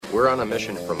We're on a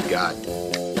mission from God.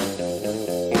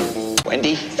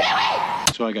 Wendy? So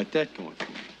I got that going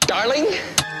for me. Darling? Looks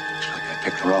like I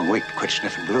picked the wrong week to quit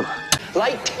sniffing glue.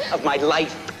 Light of my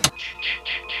life.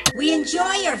 We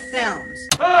enjoy your films.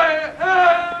 I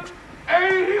am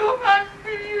a human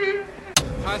being.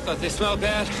 I thought they smelled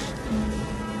bad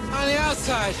on the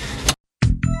outside.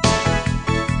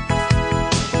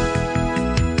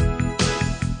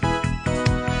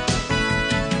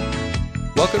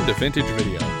 Welcome to Vintage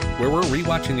Video, where we're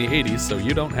rewatching the 80s so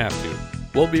you don't have to.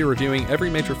 We'll be reviewing every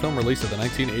major film release of the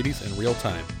 1980s in real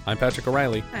time. I'm Patrick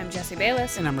O'Reilly. I'm Jesse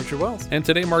Bayless. And I'm Richard Wells. And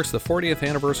today marks the 40th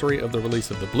anniversary of the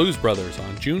release of The Blues Brothers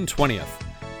on June 20th.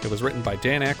 It was written by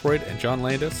Dan Aykroyd and John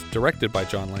Landis, directed by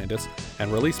John Landis,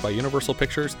 and released by Universal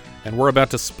Pictures, and we're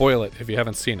about to spoil it if you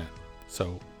haven't seen it.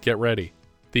 So get ready.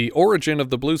 The origin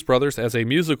of the Blues Brothers as a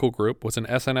musical group was an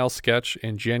SNL sketch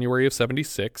in January of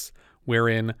 '76,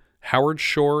 wherein Howard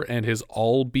Shore and his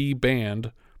all-bee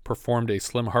band performed a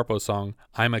Slim Harpo song,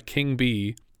 I'm a King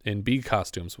Bee, in bee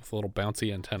costumes with little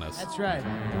bouncy antennas. That's right,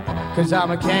 'cause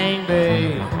I'm a king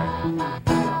bee,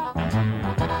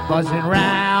 buzzing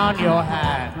round your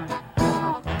hat.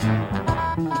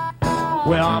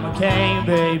 Well, I'm a king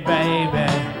bee, baby,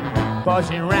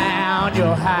 buzzing round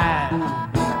your hat.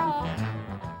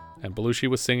 And Belushi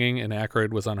was singing and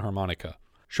Aykroyd was on harmonica.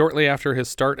 Shortly after his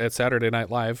start at Saturday Night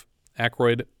Live,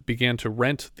 Aykroyd began to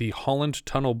rent the Holland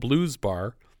Tunnel Blues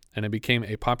Bar, and it became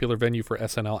a popular venue for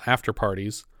SNL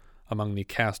after-parties among the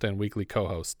cast and weekly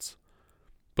co-hosts.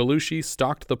 Belushi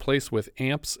stocked the place with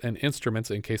amps and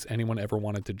instruments in case anyone ever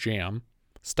wanted to jam.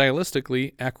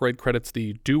 Stylistically, Aykroyd credits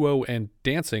the duo and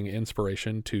dancing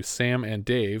inspiration to Sam and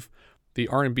Dave, the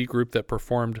R&B group that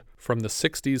performed from the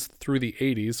 60s through the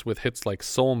 80s with hits like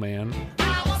Soul Man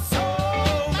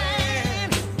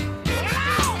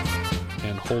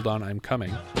and Hold On, I'm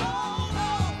Coming.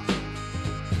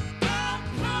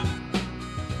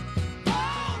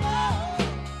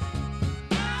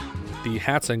 The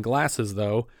hats and glasses,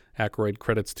 though, Aykroyd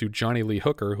credits to Johnny Lee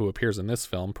Hooker, who appears in this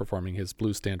film, performing his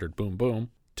blues standard Boom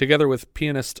Boom. Together with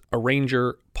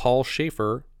pianist-arranger Paul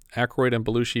Shaffer, Aykroyd and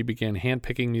Belushi began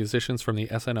handpicking musicians from the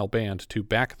SNL band to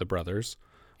back the brothers.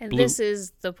 And this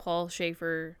is the Paul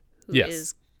Shaffer who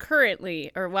is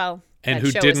currently, or well, and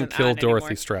who didn't kill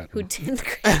Dorothy Stratton. Who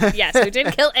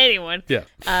didn't kill anyone. Yeah,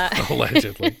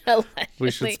 allegedly.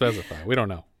 We should specify. We don't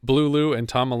know. Blue Lou and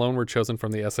Tom Malone were chosen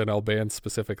from the SNL band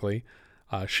specifically.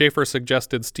 Shaffer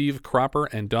suggested Steve Cropper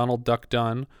and Donald Duck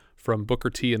Dunn from Booker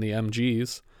T and the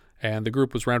MGs, and the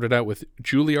group was rounded out with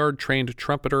Juilliard-trained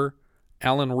trumpeter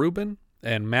Alan Rubin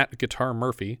and Matt Guitar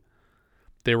Murphy.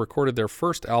 They recorded their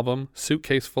first album,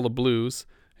 Suitcase Full of Blues,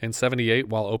 in '78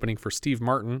 while opening for Steve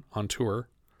Martin on tour,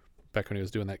 back when he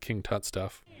was doing that King Tut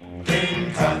stuff.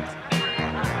 King Tut,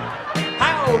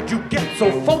 how'd you get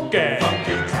so funky?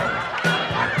 Funky Tut.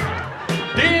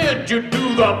 Did you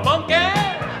do the monkey?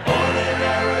 Born in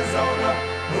Arizona,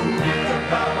 moved to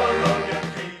Babylon.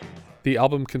 The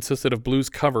album consisted of blues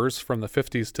covers from the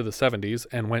 50s to the 70s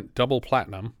and went double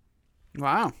platinum.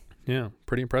 Wow. Yeah,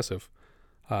 pretty impressive.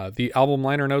 The album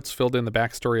liner notes filled in the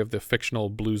backstory of the fictional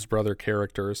Blues Brother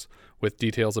characters with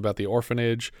details about the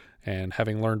orphanage and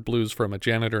having learned blues from a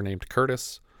janitor named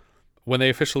Curtis. When they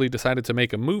officially decided to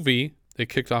make a movie, it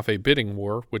kicked off a bidding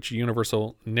war, which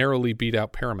Universal narrowly beat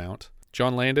out Paramount.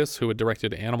 John Landis, who had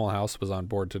directed Animal House, was on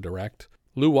board to direct.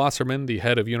 Lou Wasserman, the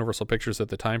head of Universal Pictures at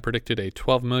the time, predicted a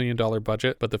 $12 million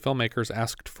budget, but the filmmakers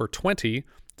asked for $20,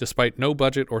 despite no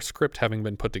budget or script having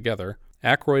been put together.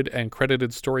 Aykroyd and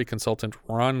credited story consultant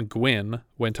Ron Gwynn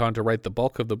went on to write the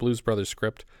bulk of the Blues Brothers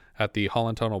script at the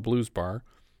Holland Tunnel Blues Bar.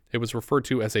 It was referred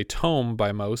to as a tome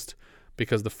by most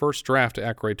because the first draft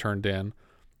Aykroyd turned in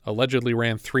allegedly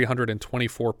ran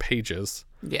 324 pages.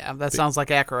 Yeah, that sounds like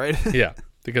Aykroyd. Yeah,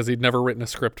 because he'd never written a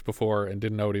script before and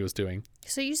didn't know what he was doing.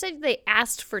 So you said they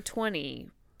asked for 20,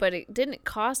 but it didn't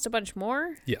cost a bunch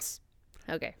more? Yes.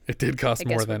 Okay. It did cost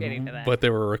more than, but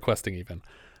they were requesting even.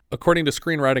 According to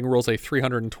screenwriting rules, a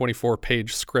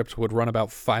 324-page script would run about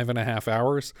 5.5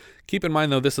 hours. Keep in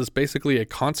mind, though, this is basically a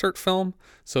concert film,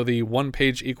 so the 1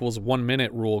 page equals 1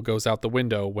 minute rule goes out the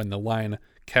window when the line,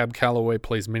 Cab Calloway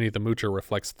plays Minnie the Moocher,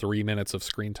 reflects 3 minutes of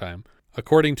screen time.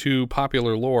 According to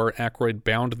popular lore, Aykroyd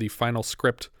bound the final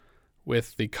script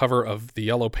with the cover of the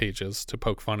Yellow Pages to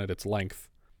poke fun at its length.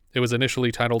 It was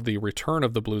initially titled The Return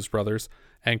of the Blues Brothers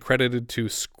and credited to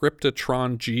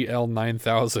Scriptatron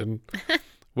GL9000,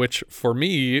 which for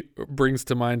me brings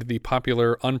to mind the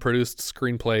popular unproduced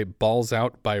screenplay Balls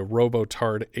Out by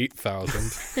Robotard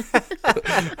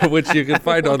 8000, which you can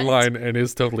find online and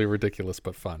is totally ridiculous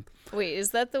but fun. Wait,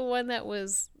 is that the one that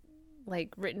was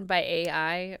like written by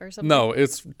AI or something? No,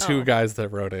 it's two guys that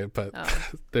wrote it, but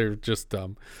they're just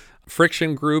dumb.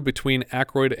 Friction grew between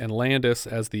Aykroyd and Landis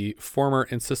as the former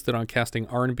insisted on casting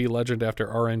R&B legend after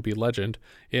R&B legend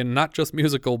in not just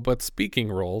musical but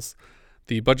speaking roles.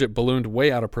 The budget ballooned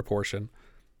way out of proportion.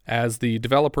 As the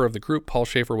developer of the group, Paul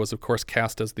Shaffer was of course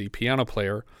cast as the piano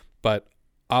player, but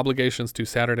obligations to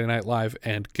Saturday Night Live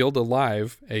and Gilda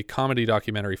Live, a comedy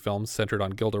documentary film centered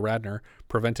on Gilda Radner,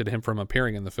 prevented him from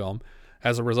appearing in the film.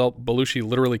 As a result, Belushi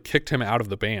literally kicked him out of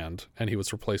the band, and he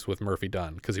was replaced with Murphy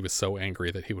Dunn because he was so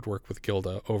angry that he would work with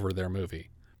Gilda over their movie.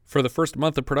 For the first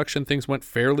month of production, things went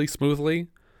fairly smoothly,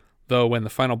 though when the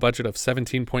final budget of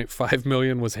 $17.5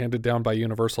 million was handed down by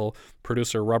Universal,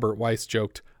 producer Robert Weiss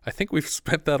joked, "I think we've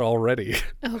spent that already."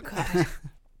 Oh, God.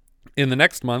 In the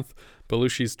next month,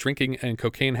 Belushi's drinking and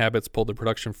cocaine habits pulled the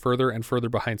production further and further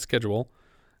behind schedule.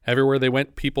 Everywhere they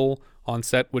went, people on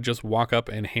set would just walk up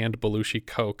and hand Belushi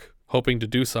coke, hoping to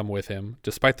do some with him,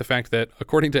 despite the fact that,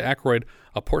 according to Aykroyd,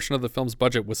 a portion of the film's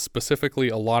budget was specifically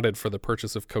allotted for the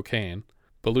purchase of cocaine.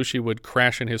 Belushi would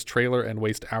crash in his trailer and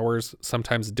waste hours,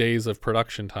 sometimes days of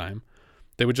production time.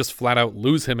 They would just flat out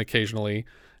lose him occasionally,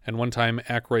 and one time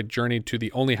Aykroyd journeyed to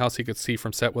the only house he could see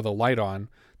from set with a light on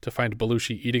to find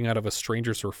Belushi eating out of a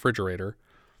stranger's refrigerator.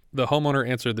 The homeowner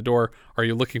answered the door, "Are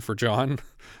you looking for John?"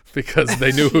 because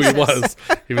they knew who he was.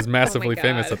 He was massively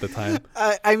famous at the time.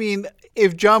 I mean,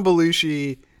 if John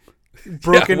Belushi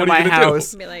broke into my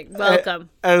house, be like, "Welcome."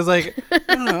 I was like,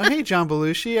 I don't know, "Hey, John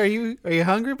Belushi, are you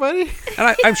hungry, buddy?"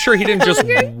 And I'm sure he didn't just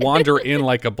wander in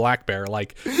like a black bear.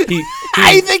 Like he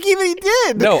I think he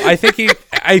did. No, I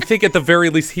think at the very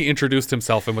least he introduced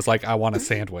himself and was like, "I want a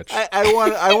sandwich."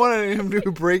 I wanted him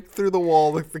to break through the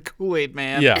wall like the Kool-Aid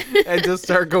Man. Yeah. And just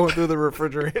start going through the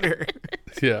refrigerator.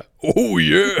 Yeah. Oh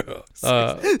yeah.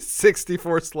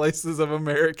 64 slices of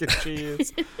American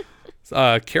cheese.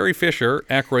 Carrie Fisher,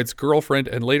 Aykroyd's girlfriend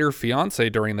and later fiance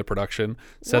during the production,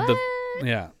 said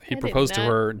he proposed to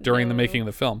her during the making of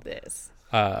the film.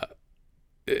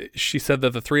 She said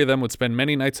that the three of them would spend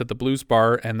many nights at the Blues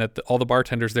Bar and that all the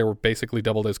bartenders there were basically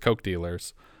doubled as coke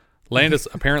dealers. Landis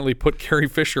apparently put Carrie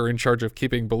Fisher in charge of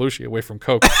keeping Belushi away from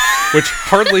coke, which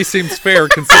hardly seems fair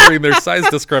considering their size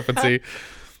discrepancy.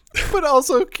 But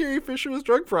also, Carrie Fisher's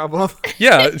drug problem.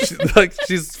 Yeah,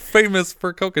 she's famous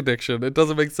for coke addiction. It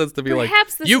doesn't make sense to be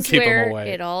Perhaps like, you this is keep where him away.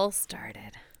 It all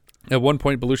started. At one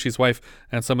point, Belushi's wife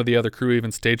and some of the other crew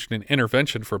even staged an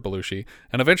intervention for Belushi,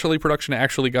 and eventually production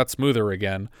actually got smoother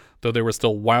again, though they were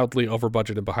still wildly over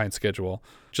budget and behind schedule.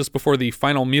 Just before the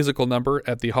final musical number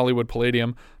at the Hollywood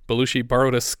Palladium, Belushi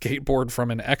borrowed a skateboard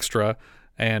from an extra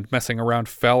and, messing around,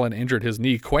 fell and injured his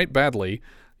knee quite badly.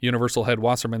 Universal head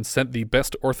Wasserman sent the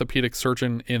best orthopedic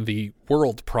surgeon in the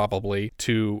world, probably,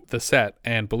 to the set,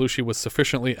 and Belushi was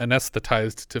sufficiently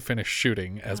anesthetized to finish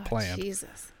shooting as planned.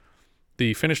 Jesus.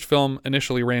 The finished film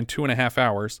initially ran 2.5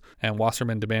 hours, and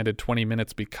Wasserman demanded 20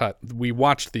 minutes be cut. We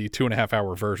watched the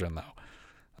 2.5-hour version, though.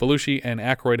 Belushi and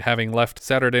Aykroyd, having left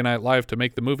Saturday Night Live to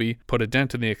make the movie, put a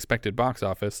dent in the expected box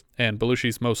office, and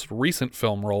Belushi's most recent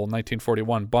film role,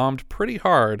 1941, bombed pretty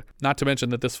hard, not to mention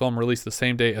that this film released the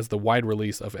same day as the wide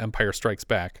release of Empire Strikes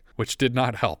Back, which did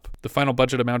not help. The final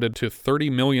budget amounted to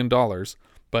 $30 million,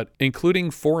 but including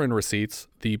foreign receipts,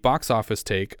 the box office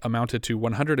take amounted to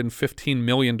 $115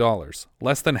 million,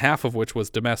 less than half of which was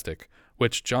domestic,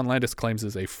 which John Landis claims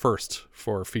is a first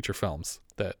for feature films,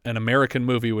 that an American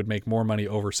movie would make more money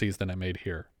overseas than it made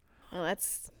here. Well,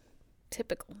 that's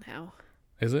typical now.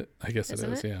 Is it? I guess Isn't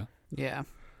it is, it? yeah. Yeah.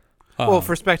 Well,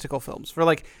 for spectacle films, for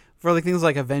things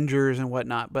like Avengers and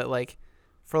whatnot, but like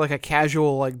for like a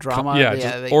casual like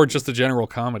drama, or just a general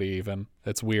comedy even.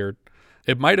 It's weird.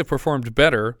 It might have performed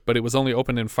better, but it was only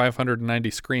opened in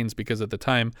 590 screens because at the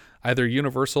time, either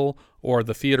Universal or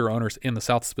the theater owners in the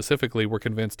South specifically were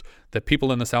convinced that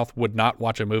people in the South would not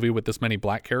watch a movie with this many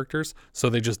black characters, so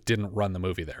they just didn't run the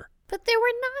movie there. But there were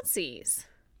Nazis.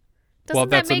 Well,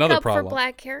 that's that make another up problem. For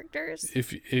black characters?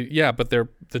 But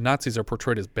the Nazis are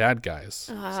portrayed as bad guys,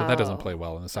 so that doesn't play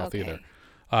well in the South either.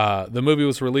 The movie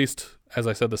was released, as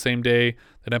I said, the same day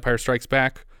that Empire Strikes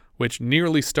Back, which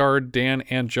nearly starred Dan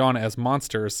and John as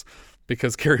monsters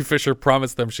because Carrie Fisher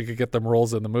promised them she could get them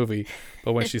roles in the movie.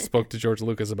 But when she spoke to George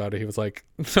Lucas about it, he was like,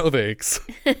 no thanks.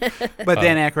 But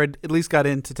Dan Aykroyd at least got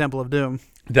into Temple of Doom.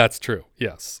 That's true,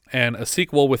 yes. And a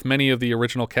sequel with many of the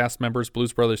original cast members,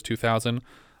 Blues Brothers 2000,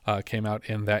 came out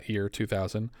in that year,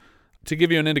 2000. To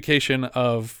give you an indication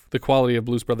of the quality of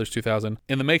Blues Brothers 2000,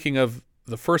 in the making of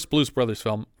the first Blues Brothers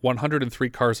film, 103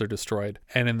 cars are destroyed.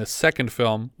 And in the second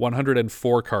film,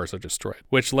 104 cars are destroyed,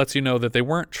 which lets you know that they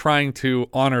weren't trying to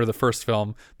honor the first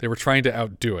film. They were trying to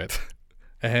outdo it.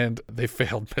 And they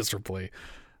failed miserably.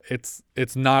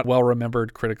 It's not well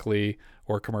remembered critically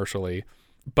or commercially,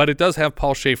 but it does have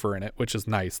Paul Schaefer in it, which is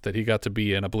nice that he got to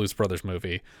be in a Blues Brothers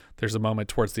movie. There's a moment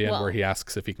towards the end where he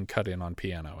asks if he can cut in on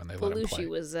piano, and they let him play.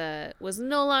 Belushi was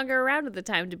no longer around at the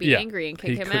time to be angry and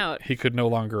kick him out. He could no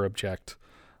longer object.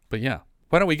 But yeah,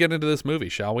 why don't we get into this movie,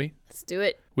 shall we? Let's do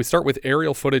it. We start with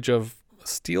aerial footage of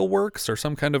steelworks or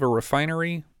some kind of a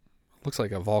refinery. Looks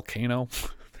like a volcano.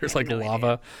 There's like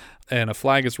lava. And a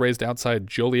flag is raised outside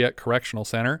Joliet Correctional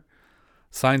Center.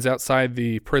 Signs outside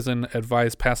the prison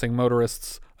advise passing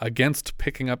motorists against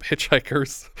picking up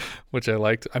hitchhikers, which I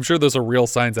liked. I'm sure those are real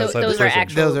signs outside the prison. Those are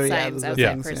actual signs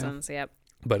outside prisons, yep.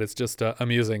 But it's just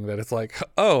amusing that it's like,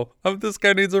 this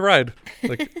guy needs a ride.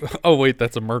 Like, oh, wait,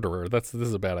 that's a murderer. This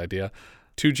is a bad idea.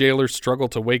 2 jailers struggle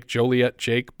to wake Joliet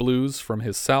Jake Blues from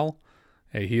his cell.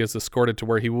 He is escorted to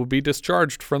where he will be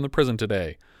discharged from the prison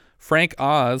today. Frank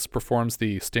Oz performs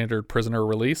the standard prisoner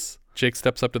release. Jake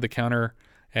steps up to the counter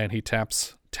and he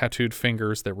taps tattooed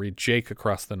fingers that read Jake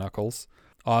across the knuckles.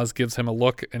 Oz gives him a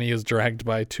look and he is dragged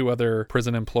by 2 other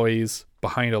prison employees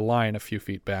behind a line a few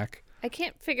feet back. I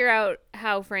can't figure out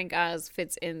how Frank Oz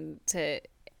fits into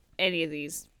any of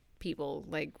these people.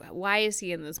 Like, why is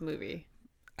he in this movie?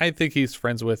 I think he's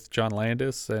friends with John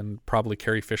Landis, and probably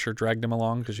Carrie Fisher dragged him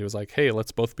along because she was like, hey,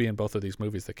 let's both be in both of these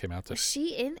movies that came out today. Was she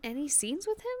in any scenes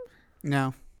with him?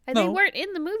 No. They weren't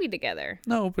in the movie together.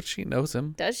 No, but she knows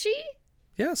him. Does she?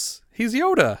 Yes. He's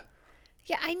Yoda.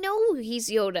 Yeah, I know he's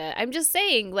Yoda. I'm just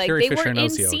saying, like, Carrie they Fisher weren't in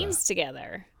knows Yoda. scenes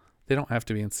together. They don't have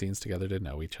to be in scenes together to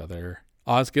know each other.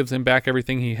 Oz gives him back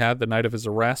everything he had the night of his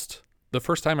arrest. The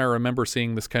first time I remember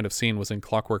seeing this kind of scene was in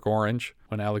Clockwork Orange,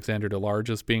 when Alexander DeLarge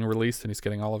is being released and he's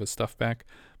getting all of his stuff back.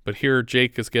 But here,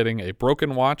 Jake is getting a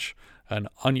broken watch, an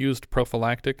unused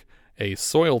prophylactic, a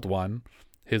soiled one,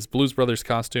 his Blues Brothers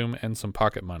costume, and some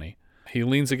pocket money. He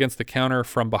leans against the counter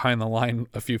from behind the line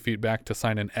a few feet back to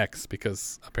sign an X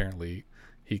because apparently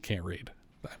he can't read.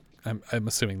 I'm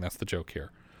assuming that's the joke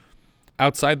here.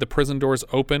 Outside, the prison doors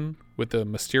open with a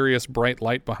mysterious bright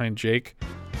light behind Jake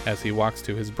as he walks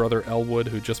to his brother Elwood,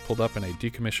 who just pulled up in a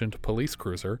decommissioned police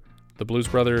cruiser. The Blues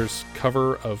Brothers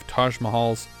cover of Taj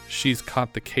Mahal's She's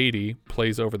Caught the Katy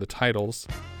plays over the titles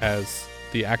as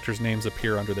the actors' names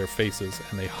appear under their faces,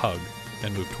 and they hug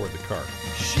and move toward the car.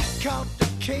 She caught the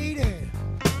Katy,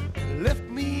 left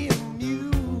me a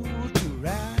mule to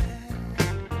ride.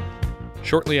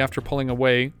 Shortly after pulling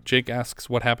away, Jake asks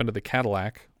what happened to the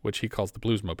Cadillac, which he calls the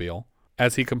Bluesmobile.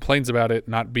 As he complains about it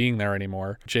not being there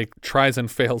anymore, Jake tries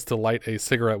and fails to light a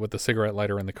cigarette with the cigarette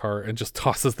lighter in the car and just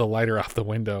tosses the lighter out the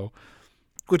window.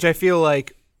 Which I feel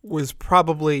like was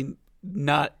probably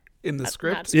not in the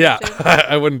script. Yeah,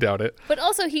 I wouldn't doubt it. But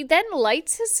also, he then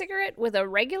lights his cigarette with a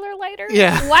regular lighter?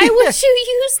 Yeah. Why would you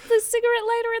use the cigarette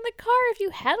lighter in the car if you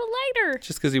had a lighter?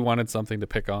 Just because he wanted something to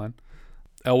pick on.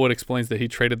 Elwood explains that he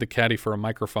traded the Caddy for a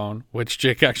microphone, which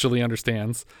Jake actually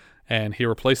understands, and he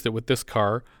replaced it with this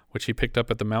car, which he picked up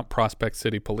at the Mount Prospect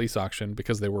City police auction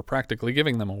because they were practically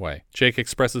giving them away. Jake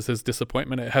expresses his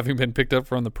disappointment at having been picked up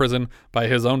from the prison by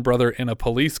his own brother in a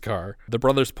police car. The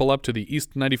brothers pull up to the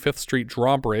East 95th Street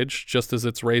drawbridge just as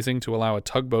it's raising to allow a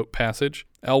tugboat passage.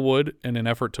 Elwood, in an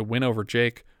effort to win over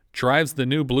Jake, drives the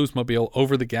new Bluesmobile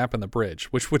over the gap in the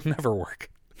bridge, which would never work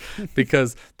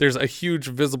because there's a huge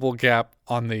visible gap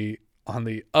on the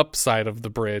upside of the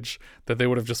bridge that they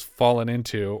would have just fallen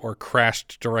into or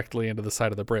crashed directly into the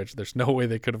side of the bridge. There's no way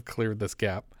they could have cleared this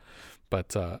gap.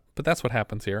 But that's what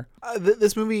happens here.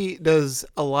 This movie does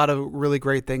a lot of really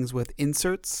great things with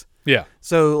inserts. Yeah.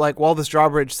 So, like, while this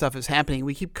drawbridge stuff is happening,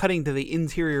 we keep cutting to the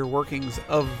interior workings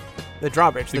of the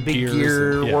drawbridge, the big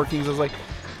gear workings. I was like,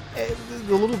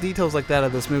 the little details like that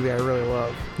of this movie I really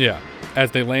love. Yeah.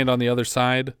 As they land on the other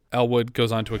side, Elwood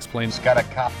goes on to explain. It's got a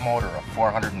cop motor, a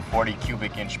 440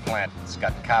 cubic inch plant. It's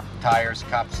got cop tires,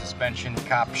 cop suspension,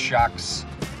 cop shocks.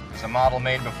 It's a model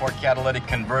made before catalytic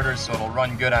converters, so it'll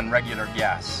run good on regular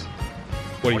gas.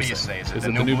 What do you say? Is it the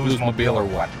new Bluesmobile or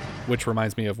what? Which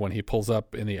reminds me of when he pulls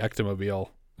up in the Ectomobile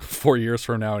 4 years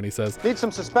from now and he says, need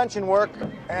some suspension work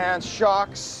and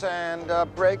shocks and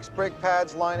brakes, brake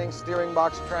pads, lining, steering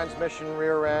box, transmission,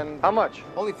 rear end. How much?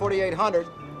 Only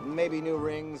 $4,800. Maybe new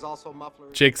rings, also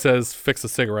mufflers. Jake says, fix a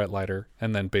cigarette lighter,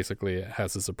 and then basically it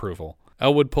has his approval.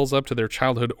 Elwood pulls up to their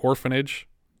childhood orphanage,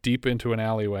 deep into an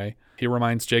alleyway. He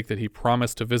reminds Jake that he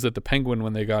promised to visit the Penguin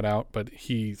when they got out, but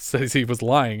he says he was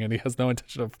lying, and he has no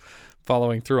intention of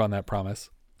following through on that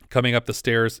promise. Coming up the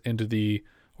stairs into the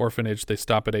orphanage, they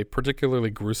stop at a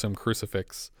particularly gruesome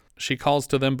crucifix. She calls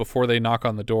to them before they knock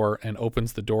on the door and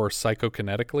opens the door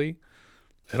psychokinetically.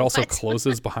 It also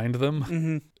closes behind them.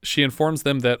 Mm-hmm. She informs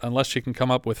them that unless she can come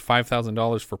up with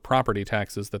 $5,000 for property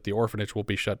taxes, that the orphanage will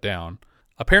be shut down.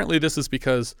 Apparently this is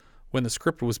because when the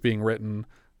script was being written,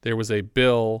 there was a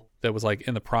bill that was like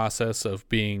in the process of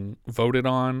being voted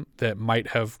on that might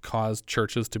have caused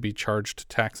churches to be charged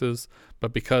taxes.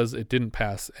 But because it didn't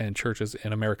pass and churches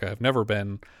in America have never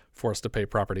been forced to pay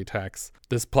property tax,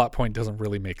 this plot point doesn't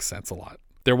really make sense a lot.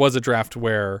 There was a draft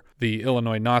where the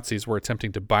Illinois Nazis were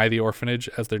attempting to buy the orphanage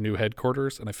as their new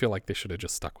headquarters, and I feel like they should have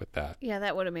just stuck with that. Yeah,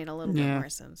 that would have made a little bit more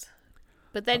sense.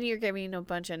 But then you're giving a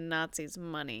bunch of Nazis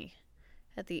money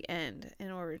at the end in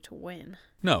order to win.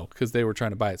 No, because they were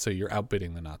trying to buy it, so you're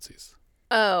outbidding the Nazis.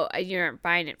 Oh, you're not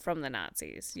buying it from the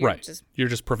Nazis. You're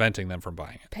just preventing them from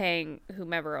buying it. Paying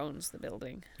whomever owns the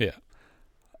building. Yeah.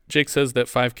 Jake says that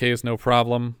 $5,000 is no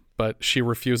problem, but she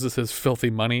refuses his filthy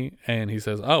money, and he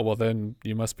says, oh, well, then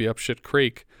you must be up shit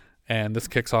creek. And this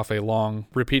kicks off a long,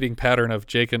 repeating pattern of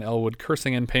Jake and Elwood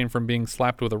cursing in pain from being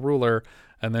slapped with a ruler,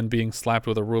 and then being slapped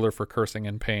with a ruler for cursing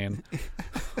in pain.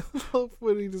 I love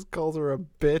when he just calls her a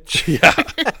bitch.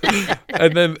 Yeah.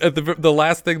 And then at the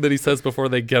last thing that he says before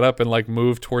they get up and like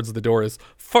move towards the door is,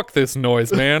 fuck this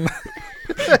noise, man.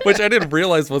 Which I didn't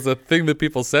realize was a thing that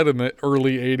people said in the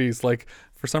early 80s. Like,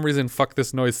 for some reason, fuck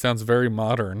this noise sounds very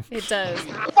modern. It does.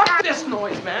 Fuck this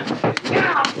noise, man.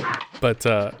 But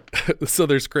so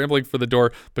they're scrambling for the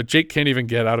door, but Jake can't even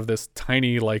get out of this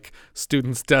tiny like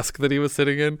student's desk that he was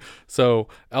sitting in. So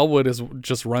Elwood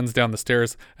just runs down the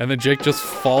stairs, and then Jake just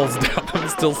falls down,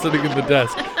 still sitting in the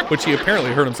desk, which he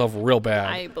apparently hurt himself real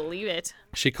bad. I believe it.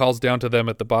 She calls down to them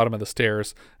at the bottom of the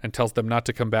stairs and tells them not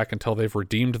to come back until they've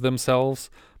redeemed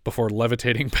themselves, before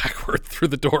levitating backward through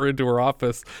the door into her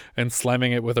office and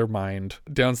slamming it with her mind.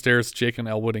 Downstairs, Jake and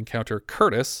Elwood encounter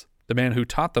Curtis, the man who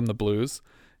taught them the blues.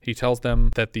 He tells them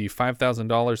that the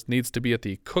 $5,000 needs to be at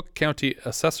the Cook County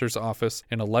Assessor's Office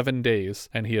in 11 days,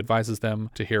 and he advises them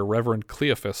to hear Reverend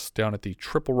Cleophas down at the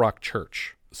Triple Rock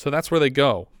Church. So that's where they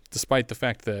go, despite the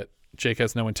fact that Jake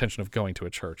has no intention of going to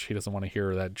a church. He doesn't want to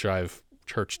hear that jive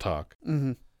church talk.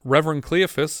 Mm-hmm. Reverend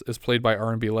Cleophas is played by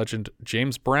R&B legend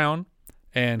James Brown,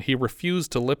 and he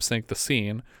refused to lip sync the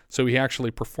scene, so he actually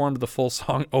performed the full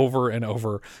song over and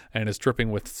over and is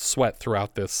dripping with sweat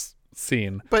throughout this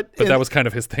scene. But that was kind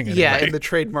of his thing anyway. Yeah, in the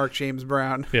trademark James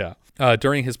Brown. Yeah.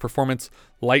 During his performance,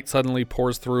 light suddenly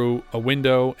pours through a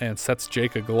window and sets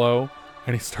Jake aglow,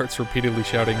 and he starts repeatedly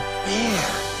shouting, Bear!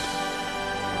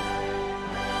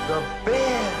 The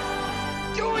bear!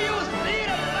 Do you see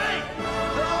the light?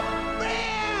 The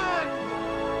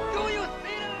bear! Do you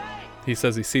see the light? He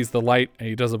says he sees the light, and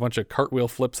he does a bunch of cartwheel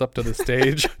flips up to the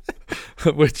stage,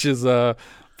 which is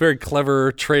very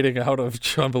clever trading out of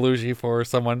John Belushi for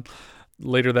someone.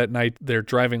 Later that night, they're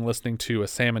driving listening to a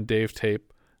Sam and Dave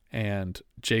tape, and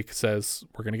Jake says,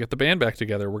 we're going to get the band back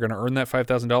together. We're going to earn that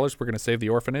 $5,000. We're going to save the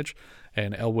orphanage.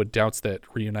 And Elwood doubts that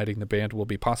reuniting the band will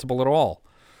be possible at all.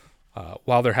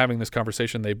 While they're having this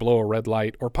conversation, they blow a red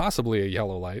light, or possibly a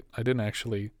yellow light. I didn't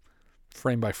actually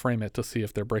frame by frame it to see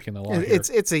if they're breaking the law here.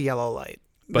 It's a yellow light.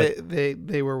 But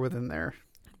they were within there.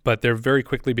 But they're very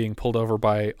quickly being pulled over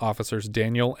by officers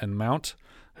Daniel and Mount,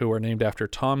 who are named after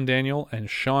Tom Daniel and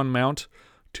Sean Mount,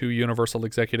 two Universal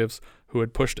executives who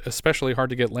had pushed especially hard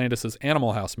to get Landis's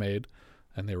Animal House made,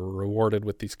 and they were rewarded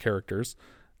with these characters.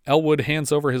 Elwood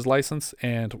hands over his license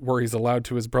and worries aloud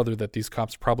to his brother that these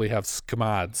cops probably have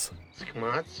SCMODs.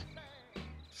 SCMODs?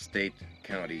 State,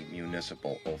 County,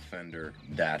 Municipal Offender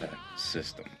Data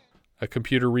System. A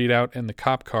computer readout in the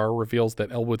cop car reveals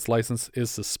that Elwood's license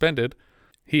is suspended.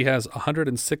 He has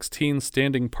 116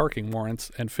 standing parking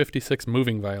warrants and 56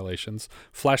 moving violations.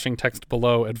 Flashing text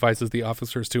below advises the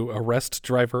officers to arrest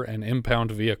driver and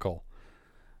impound vehicle.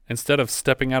 Instead of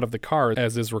stepping out of the car,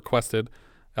 as is requested,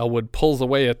 Elwood pulls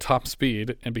away at top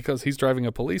speed, and because he's driving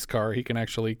a police car, he can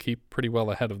actually keep pretty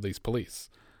well ahead of these police.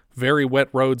 Very wet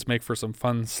roads make for some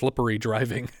fun, slippery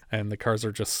driving, and the cars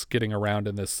are just skidding around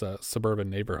in this suburban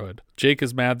neighborhood. Jake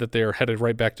is mad that they are headed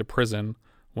right back to prison,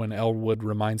 when Elwood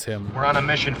reminds him, we're on a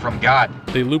mission from God.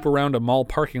 They loop around a mall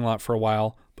parking lot for a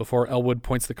while before Elwood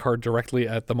points the car directly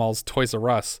at the mall's Toys R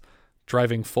Us,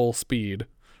 driving full speed.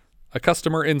 A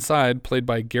customer inside, played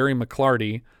by Gary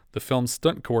McClarty, the film's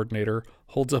stunt coordinator,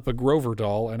 holds up a Grover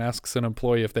doll and asks an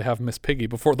employee if they have Miss Piggy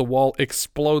before the wall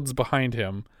explodes behind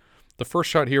him. The first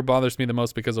shot here bothers me the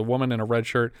most because a woman in a red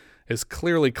shirt is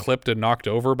clearly clipped and knocked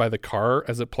over by the car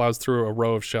as it plows through a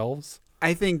row of shelves.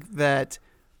 I think that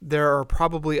there are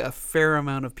probably a fair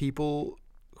amount of people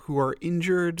who are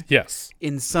injured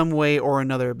in some way or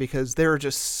another because there are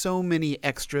just so many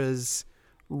extras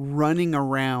running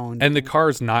around. And the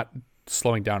car's not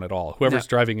slowing down at all. Whoever's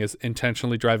driving is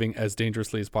intentionally driving as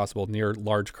dangerously as possible near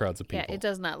large crowds of people. Yeah, it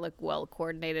does not look well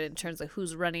coordinated in terms of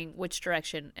who's running which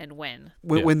direction and when.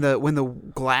 When the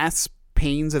glass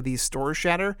panes of these stores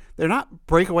shatter, they're not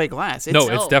breakaway glass.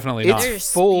 It's definitely not.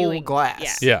 It's full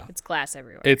glass. Yeah. It's glass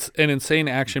everywhere. It's an insane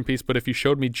action piece, but if you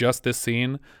showed me just this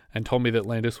scene and told me that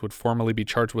Landis would formally be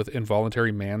charged with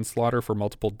involuntary manslaughter for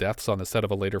multiple deaths on the set of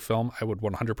a later film, I would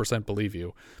 100% believe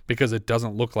you, because it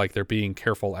doesn't look like they're being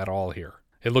careful at all here.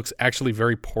 It looks actually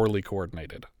very poorly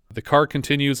coordinated. The car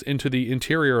continues into the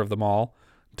interior of the mall,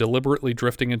 deliberately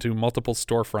drifting into multiple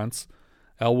storefronts.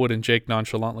 Elwood and Jake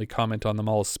nonchalantly comment on the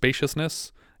mall's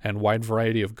spaciousness and wide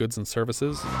variety of goods and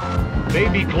services.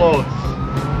 Baby clothes.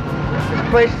 This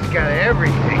place has got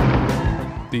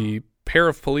everything. The pair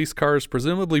of police cars,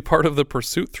 presumably part of the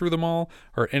pursuit through the mall,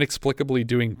 are inexplicably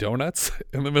doing donuts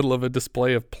in the middle of a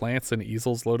display of plants and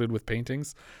easels loaded with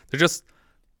paintings. They're just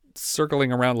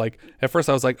circling around. Like, at first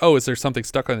I was like, oh, is there something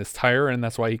stuck on his tire and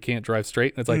that's why he can't drive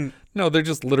straight? And it's like, no, they're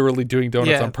just literally doing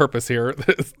donuts on purpose here.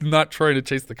 Not trying to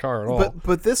chase the car at all.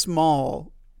 But this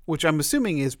mall, which I'm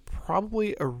assuming is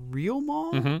probably a real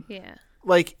mall, Yeah.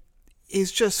 like,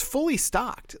 is just fully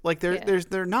stocked. Like,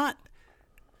 they're not,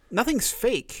 nothing's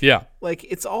fake. Yeah. Like,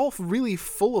 it's all really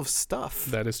full of stuff.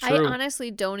 That is true. I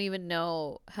honestly don't even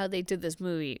know how they did this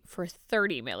movie for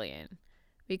 $30 million.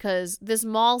 Because this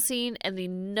mall scene and the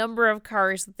number of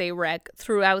cars that they wreck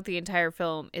throughout the entire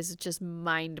film is just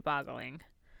mind-boggling.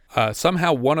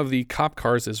 Somehow one of the cop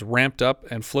cars is ramped up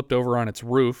and flipped over on its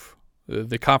roof.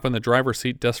 The cop in the driver's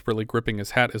seat desperately gripping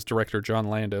his hat is director John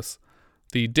Landis.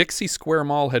 The Dixie Square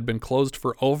Mall had been closed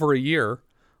for over a year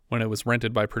when it was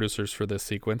rented by producers for this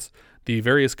sequence. The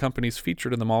various companies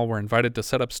featured in the mall were invited to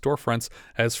set up storefronts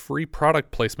as free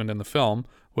product placement in the film,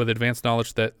 with advanced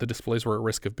knowledge that the displays were at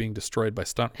risk of being destroyed by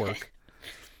stunt work.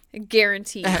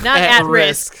 Guaranteed. Not at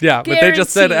risk. Yeah, but they just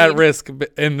said at risk,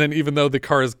 and then even though the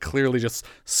car is clearly just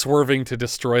swerving to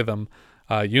destroy them,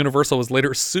 Universal was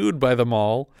later sued by the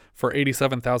mall for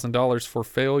 $87,000 for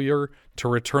failure to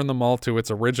return the mall to its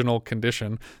original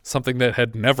condition, something that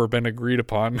had never been agreed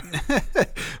upon.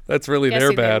 That's really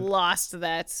their bad. They lost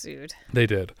that suit. They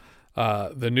did.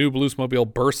 The new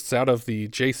Bluesmobile bursts out of the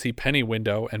J.C. Penney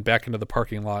window and back into the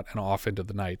parking lot and off into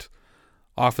the night.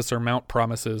 Officer Mount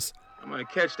promises, I'm going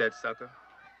to catch that sucker.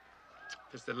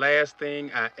 It's the last thing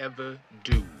I ever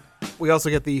do. We also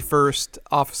get the first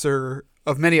officer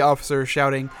of many officers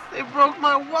shouting, They broke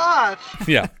my watch.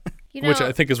 Yeah, You know, which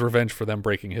I think is revenge for them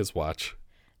breaking his watch.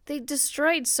 They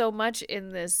destroyed so much in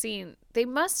this scene. They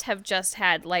must have just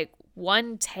had like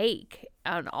one take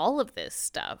on all of this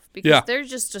stuff because they're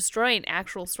just destroying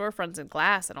actual storefronts and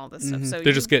glass and all this stuff. So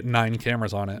they just get 9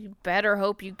 cameras on it. You better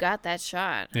hope you got that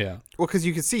shot. Yeah. Well, because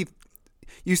you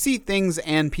see things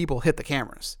and people hit the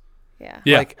cameras. Yeah.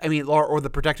 Like, I mean, or the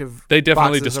protective. They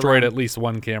definitely boxes destroyed around. at least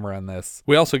one camera on this.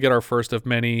 We also get our first of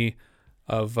many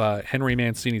of Henry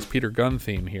Mancini's Peter Gunn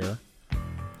theme here.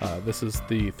 This is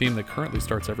the theme that currently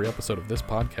starts every episode of this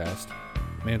podcast.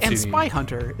 Mancini. And Spy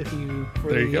Hunter, if you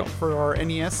go for our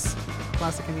NES,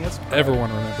 classic NES. Everyone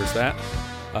remembers that.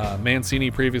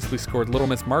 Mancini previously scored Little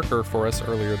Miss Marker for us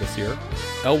earlier this year.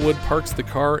 Elwood parks the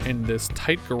car in this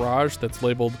tight garage that's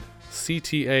labeled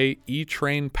CTA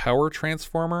E-Train Power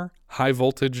Transformer, High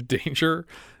Voltage Danger.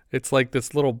 It's like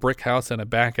this little brick house in a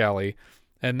back alley,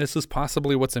 and this is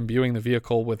possibly what's imbuing the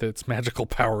vehicle with its magical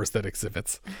powers that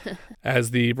exhibits.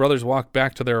 As the brothers walk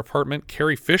back to their apartment,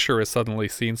 Carrie Fisher is suddenly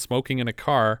seen smoking in a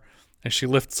car, and she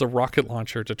lifts a rocket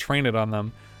launcher to train it on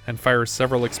them and fires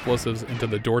several explosives into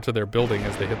the door to their building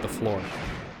as they hit the floor.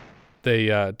 They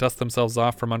dust themselves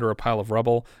off from under a pile of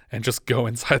rubble and just go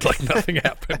inside like nothing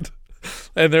happened.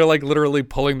 And they're like literally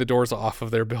pulling the doors off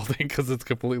of their building because it's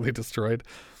completely destroyed.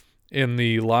 In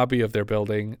the lobby of their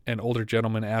building, an older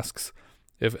gentleman asks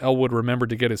if Elwood remembered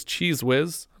to get his Cheese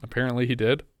Whiz. Apparently he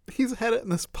did. He's had it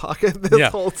in his pocket this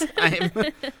whole time.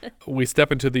 We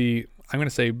step into the, I'm going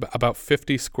to say about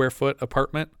 50 square foot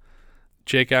apartment.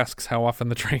 Jake asks how often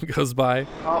the train goes by.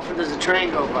 How often does the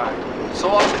train go by? So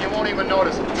often you won't even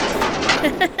notice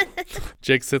it.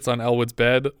 Jake sits on Elwood's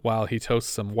bed while he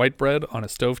toasts some white bread on a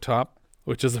stovetop,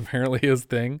 which is apparently his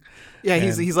thing. Yeah,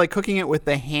 he's like cooking it with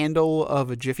the handle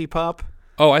of a Jiffy Pop.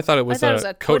 Oh, I thought it was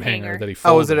a coat hanger that he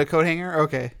folded. Oh, was it a coat hanger?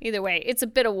 Okay. Either way, it's a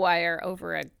bit of wire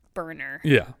over a burner.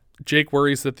 Yeah. Jake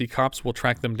worries that the cops will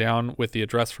track them down with the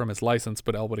address from his license,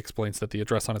 but Elwood explains that the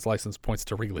address on his license points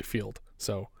to Wrigley Field,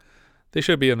 so they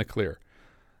should be in the clear.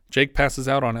 Jake passes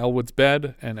out on Elwood's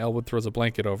bed, and Elwood throws a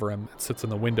blanket over him and sits in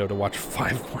the window to watch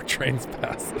 5 more trains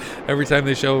pass. Every time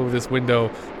they show this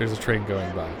window, there's a train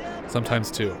going by,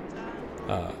 sometimes 2.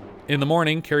 In the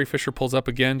morning, Carrie Fisher pulls up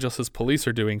again just as police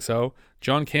are doing so.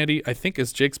 John Candy, I think,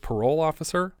 is Jake's parole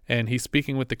officer, and he's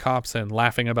speaking with the cops and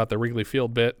laughing about the Wrigley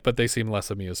Field bit, but they seem less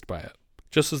amused by it.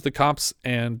 Just as the cops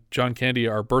and John Candy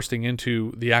are bursting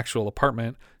into the actual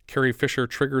apartment, Carrie Fisher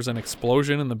triggers an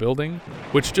explosion in the building,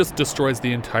 which just destroys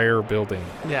the entire building.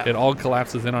 Yeah. It all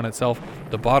collapses in on itself.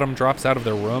 The bottom drops out of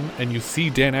their room, and you see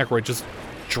Dan Aykroyd just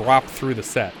drop through the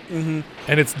set. Mm-hmm.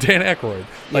 And it's Dan Aykroyd.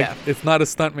 Like, Yeah. it's not a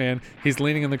stuntman. He's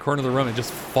leaning in the corner of the room and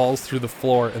just falls through the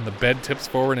floor, and the bed tips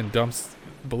forward and dumps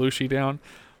Belushi down.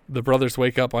 The brothers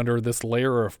wake up under this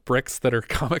layer of bricks that are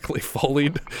comically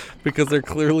folied because they're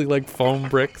clearly like foam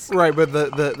bricks. Right, but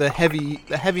the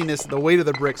heaviness, the weight of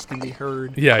the bricks can be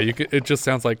heard. Yeah, it just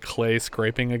sounds like clay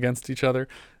scraping against each other.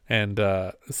 And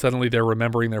suddenly they're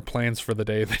remembering their plans for the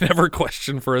day. They never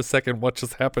question for a second what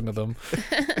just happened to them.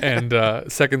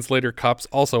 And seconds later, cops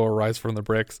also arise from the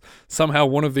bricks. Somehow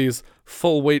one of these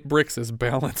full weight bricks is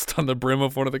balanced on the brim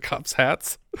of one of the cops'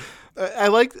 hats. I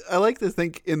like to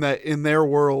think in their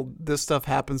world, this stuff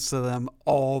happens to them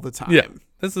all the time. Yeah,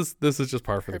 this is just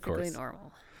par for the course. Perfectly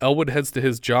normal. Elwood heads to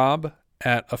his job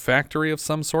at a factory of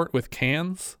some sort with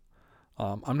cans.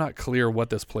 I'm not clear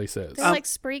what this place is. They're like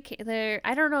spray.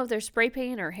 I don't know if they're spray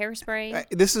paint or hairspray.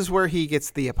 This is where he gets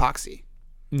the epoxy.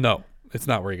 No, it's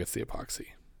not where he gets the epoxy.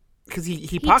 Because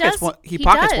he pockets one. He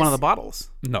pockets one of the bottles.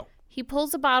 No. He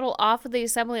pulls the bottle off of the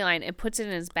assembly line and puts it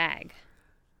in his bag.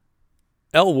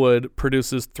 Elwood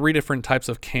produces 3 different types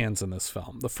of cans in this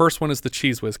film. The first one is the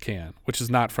Cheez Whiz can, which is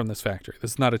not from this factory.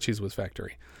 This is not a Cheez Whiz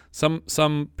factory.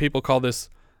 Some people call this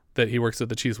that he works at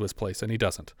the Cheez Whiz place, and he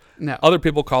doesn't. No. Other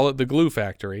people call it the glue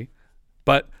factory,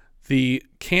 but the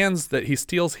cans that he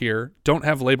steals here don't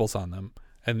have labels on them,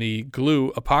 and the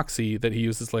glue epoxy that he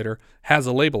uses later has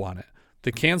a label on it.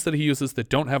 The cans that he uses that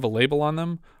don't have a label on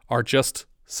them are just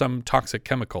some toxic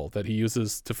chemical that he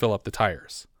uses to fill up the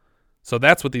tires. So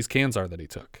that's what these cans are that he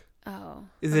took. Oh.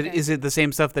 Is it the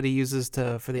same stuff that he uses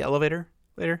for the elevator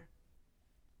later?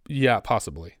 Yeah,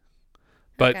 possibly.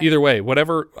 But either way,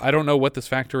 whatever, I don't know what this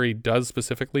factory does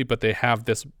specifically, but they have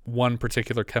this one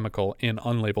particular chemical in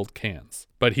unlabeled cans.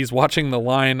 But he's watching the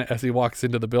line as he walks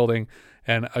into the building,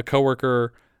 and a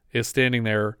coworker is standing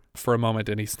there for a moment,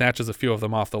 and he snatches a few of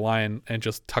them off the line and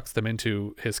just tucks them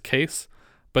into his case.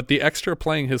 But the extra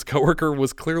playing his coworker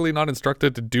was clearly not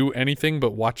instructed to do anything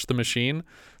but watch the machine.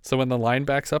 So when the line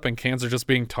backs up and cans are just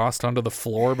being tossed onto the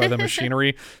floor by the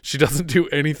machinery, she doesn't do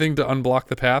anything to unblock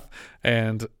the path,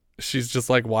 and she's just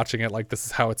like watching it like this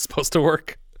is how it's supposed to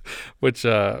work, which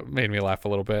made me laugh a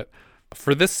little bit.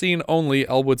 For this scene only,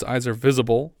 Elwood's eyes are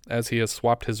visible as he has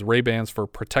swapped his Ray-Bans for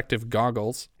protective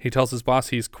goggles. He tells his boss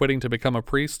he's quitting to become a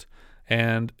priest,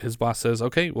 and his boss says,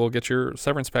 okay, we'll get your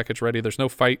severance package ready. There's no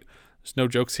fight. There's no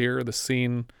jokes here. The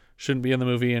scene shouldn't be in the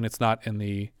movie, and it's not in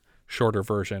the shorter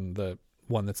version, the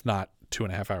one that's not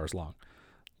 2.5 hours long.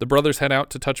 The brothers head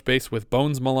out to touch base with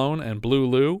Bones Malone and Blue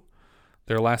Lou.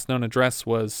 Their last known address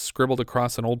was scribbled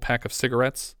across an old pack of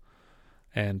cigarettes,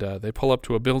 and they pull up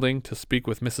to a building to speak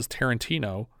with Mrs.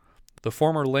 Tarantino, the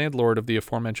former landlord of the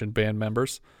aforementioned band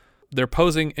members. They're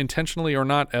posing intentionally or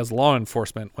not as law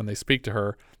enforcement when they speak to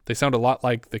her. They sound a lot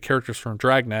like the characters from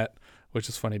Dragnet, which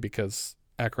is funny because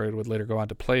Aykroyd would later go on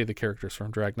to play the characters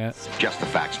from Dragnet. Just the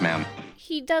facts, ma'am.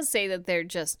 He does say that they're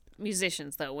just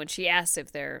musicians, though, when she asks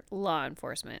if they're law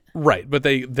enforcement. Right, but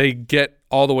they get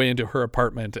all the way into her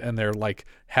apartment, and they're like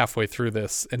halfway through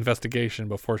this investigation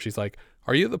before she's like,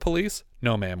 are you the police?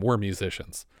 No, ma'am, we're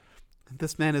musicians.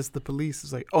 This man is the police.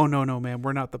 It's like, oh, no, ma'am,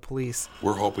 we're not the police.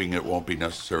 We're hoping it won't be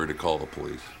necessary to call the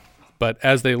police. But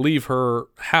as they leave her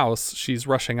house, she's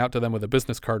rushing out to them with a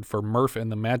business card for Murph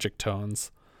and the Magic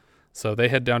Tones. So they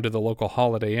head down to the local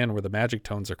Holiday Inn where the Magic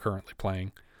Tones are currently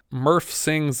playing. Murph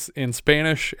sings in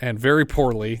Spanish and very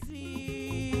poorly.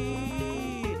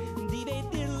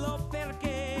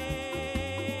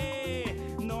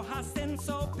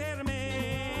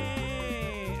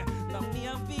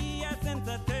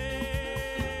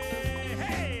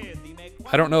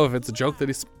 I don't know if it's a joke that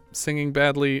he's singing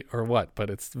badly or what, but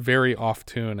it's very off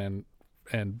tune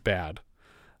and bad.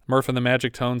 Murph and the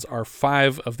Magic Tones are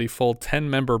 5 of the full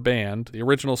 10-member band. The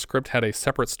original script had a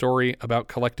separate story about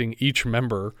collecting each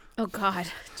member. Oh, God.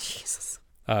 Jesus.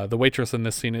 The waitress in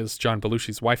this scene is John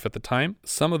Belushi's wife at the time.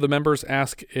 Some of the members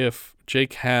ask if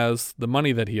Jake has the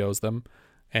money that he owes them,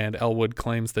 and Elwood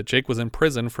claims that Jake was in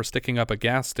prison for sticking up a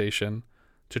gas station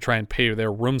to try and pay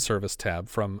their room service tab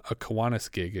from a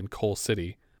Kiwanis gig in Coal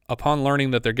City. Upon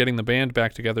learning that they're getting the band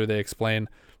back together, they explain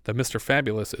that Mr.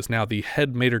 Fabulous is now the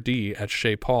head maitre d' at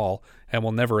Chez Paul and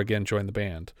will never again join the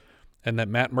band, and that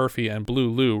Matt Murphy and Blue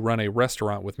Lou run a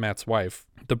restaurant with Matt's wife.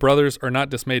 The brothers are not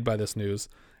dismayed by this news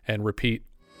and repeat,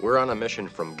 "We're on a mission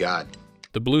from God."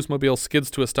 The Bluesmobile skids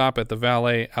to a stop at the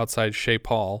valet outside Chez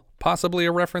Paul, possibly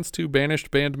a reference to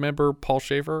banished band member Paul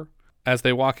Shaver. As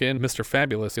they walk in, Mr.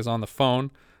 Fabulous is on the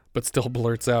phone, but still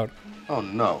blurts out, "Oh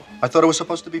no, I thought it was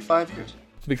supposed to be 5 years."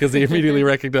 Because he immediately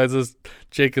recognizes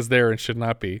Jake is there and should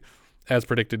not be. As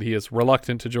predicted, he is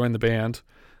reluctant to join the band,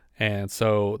 and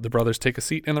so the brothers take a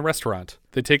seat in the restaurant.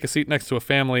 They take a seat next to a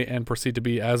family and proceed to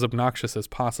be as obnoxious as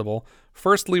possible,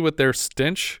 firstly with their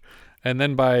stench, and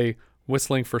then by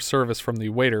whistling for service from the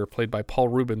waiter, played by Paul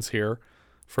Rubens here,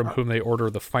 from whom they order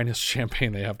the finest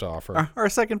champagne they have to offer. Our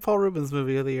second Paul Rubens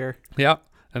movie of the year. Yeah,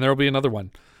 and there will be another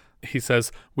one. He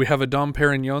says, "We have a Dom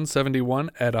Perignon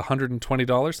 71 at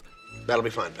 $120. That'll be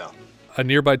fine, pal." A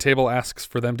nearby table asks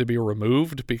for them to be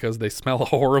removed because they smell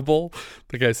horrible.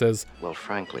 The guy says, "Well,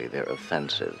 frankly, they're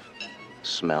offensive.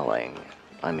 Smelling.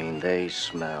 I mean, they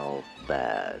smell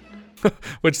bad."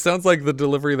 Which sounds like the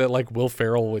delivery that like Will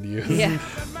Ferrell would use. Yeah.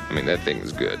 I mean, that thing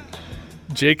is good.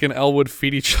 Jake and Elwood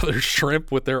feed each other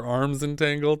shrimp with their arms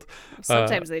entangled.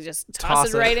 Sometimes they just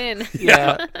toss it right in.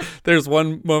 Yeah. There's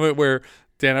one moment where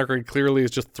Dan Aykroyd clearly is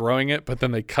just throwing it, but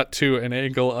then they cut to an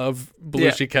angle of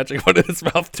Belushi catching one in his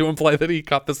mouth to imply that he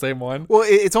caught the same one. Well,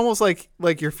 it's almost like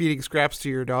you're feeding scraps to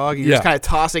your dog, and you're just kind of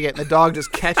tossing it, and the dog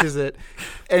just catches it,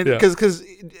 and because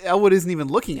Elwood isn't even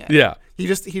looking at it. Yeah, he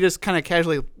just kind of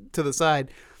casually to the side,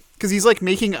 because he's like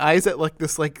making eyes at like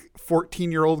this like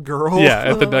 14-year-old girl. Yeah,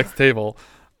 at the next table.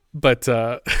 But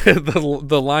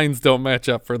the lines don't match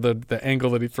up for the angle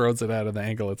that he throws it at and the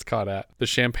angle it's caught at. The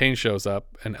champagne shows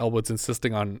up, and Elwood's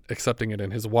insisting on accepting it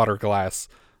in his water glass,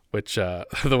 which the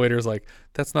waiter's like,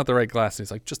 "That's not the right glass." And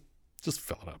he's like, just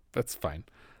fill it up. That's fine.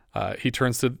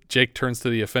 Jake turns to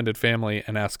the offended family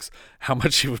and asks how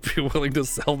much he would be willing to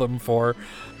sell them for.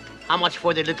 "How much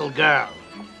for the little girl?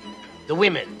 The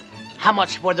women. How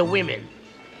much for the women?"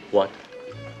 "What?"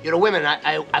 "Your women.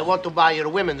 I want to buy your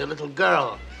women, the little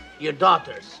girl. Your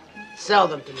daughters. Sell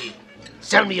them to me.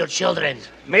 Sell me your children.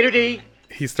 Maitre d'."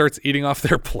 He starts eating off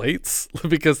their plates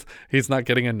because he's not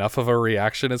getting enough of a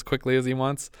reaction as quickly as he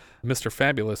wants. Mr.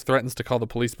 Fabulous threatens to call the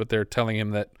police, but they're telling him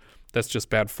that that's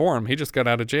just bad form. He just got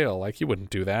out of jail. Like, he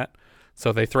wouldn't do that.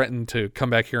 So they threaten to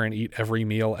come back here and eat every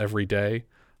meal every day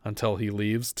until he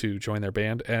leaves to join their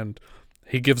band. And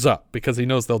he gives up because he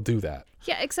knows they'll do that.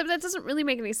 Yeah, except that doesn't really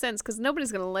make any sense because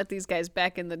nobody's going to let these guys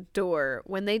back in the door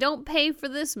when they don't pay for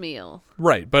this meal.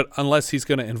 Right, but unless he's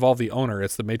going to involve the owner,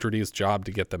 it's the maitre d's job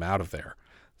to get them out of there.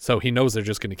 So he knows they're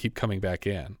just going to keep coming back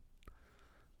in.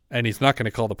 And he's not going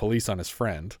to call the police on his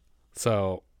friend.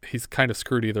 So he's kind of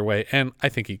screwed either way, and I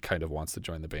think he kind of wants to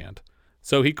join the band.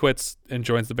 So he quits and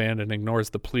joins the band and ignores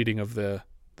the pleading of the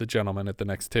gentleman at the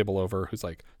next table over who's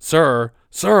like, "Sir,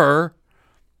 sir!"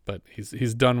 But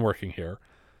he's done working here.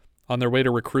 On their way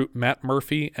to recruit Matt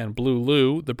Murphy and Blue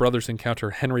Lou, the brothers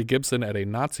encounter Henry Gibson at a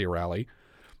Nazi rally.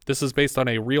 This is based on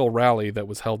a real rally that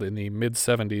was held in the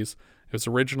mid-'70s. It was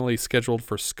originally scheduled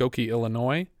for Skokie,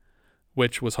 Illinois,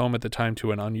 which was home at the time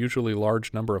to an unusually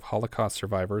large number of Holocaust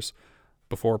survivors,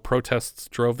 before protests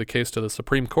drove the case to the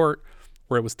Supreme Court,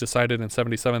 where it was decided in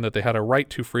 1977 that they had a right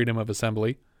to freedom of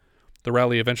assembly. The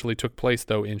rally eventually took place,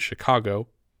 though, in Chicago,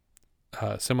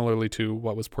 similarly to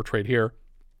what was portrayed here.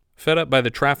 Fed up by the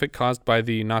traffic caused by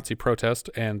the Nazi protest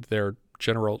and their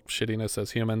general shittiness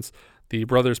as humans, the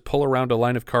brothers pull around a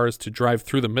line of cars to drive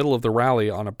through the middle of the rally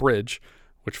on a bridge,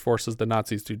 which forces the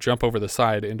Nazis to jump over the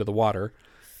side into the water.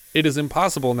 It is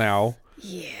impossible now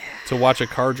to watch a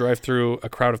car drive through a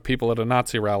crowd of people at a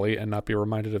Nazi rally and not be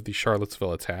reminded of the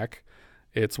Charlottesville attack.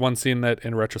 It's one scene that,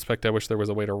 in retrospect, I wish there was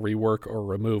a way to rework or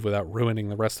remove without ruining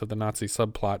the rest of the Nazi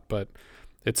subplot, but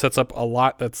it sets up a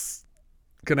lot that's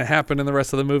going to happen in the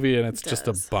rest of the movie, and it's just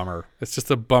a bummer. It's just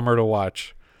a bummer to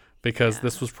watch because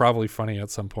this was probably funny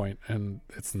at some point, and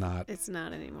it's not. It's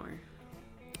not anymore.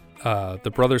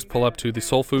 The brothers pull up to the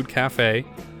Soul Food Cafe,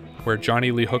 where Johnny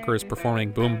Lee Hooker is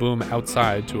performing Boom Boom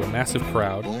outside to a massive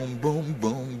crowd. Boom, boom,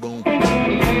 boom, boom.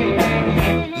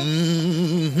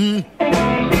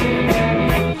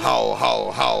 How,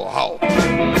 how, how, how.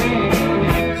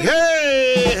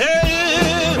 Hey,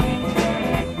 hey.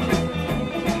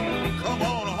 Come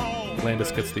on home.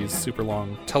 Landis gets these super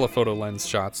long telephoto lens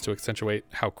shots to accentuate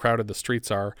how crowded the streets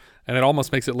are, and it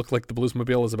almost makes it look like the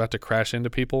Bluesmobile is about to crash into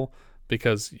people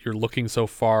because you're looking so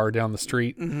far down the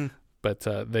street. Mm-hmm. But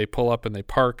they pull up and they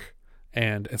park,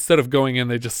 and instead of going in,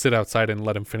 they just sit outside and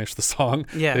let him finish the song.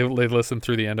 Yeah. They listen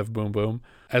through the end of Boom Boom.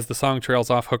 As the song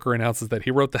trails off, Hooker announces that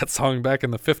he wrote that song back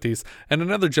in the 50s, and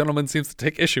another gentleman seems to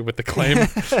take issue with the claim,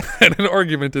 and an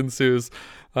argument ensues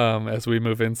as we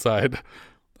move inside.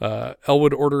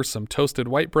 Elwood orders some toasted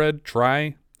white bread,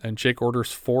 dry, and Jake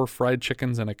orders 4 fried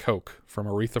chickens and a Coke from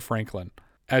Aretha Franklin.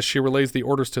 As she relays the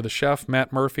orders to the chef,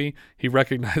 Matt Murphy, he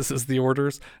recognizes the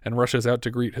orders and rushes out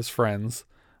to greet his friends.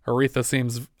 Aretha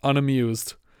seems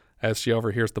unamused as she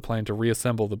overhears the plan to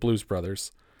reassemble the Blues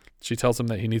Brothers. She tells him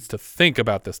that he needs to think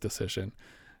about this decision.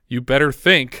 You better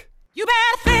think. You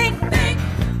better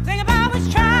think about what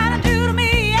you're trying to do to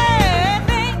me, yeah.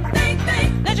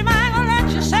 Think, let your mind go,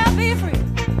 let yourself be free.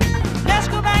 Let's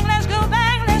go back,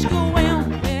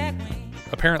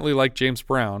 Apparently, like James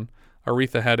Brown,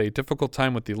 Aretha had a difficult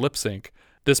time with the lip sync.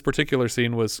 This particular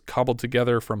scene was cobbled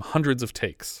together from hundreds of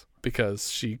takes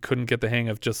because she couldn't get the hang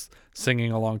of just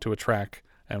singing along to a track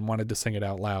and wanted to sing it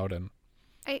out loud. And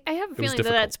I have a feeling that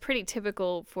that's pretty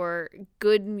typical for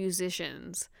good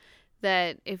musicians,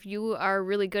 that if you are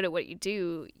really good at what you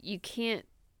do, you can't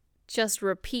just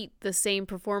repeat the same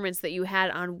performance that you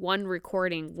had on one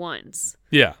recording once.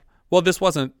 Yeah. Well,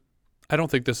 I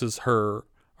don't think this is her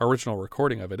original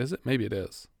recording of it, is it? Maybe it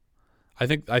is. I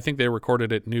think they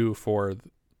recorded it new for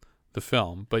the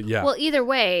film, but yeah. Well, either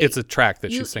way, it's a track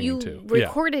that she's singing to. You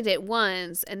recorded it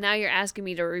once, and now you're asking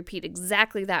me to repeat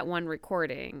exactly that one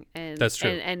recording. And that's true.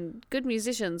 And good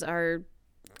musicians are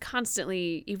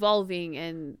constantly evolving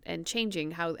and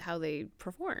changing how they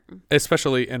perform.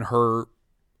 Especially in her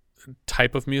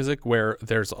type of music where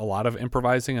there's a lot of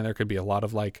improvising and there could be a lot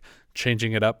of like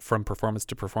changing it up from performance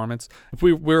to performance.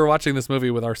 We were watching this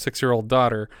movie with our 6-year-old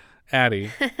daughter,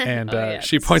 Addie, and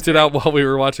she pointed out while we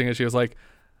were watching it, she was like,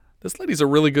 this lady's a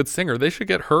really good singer. They should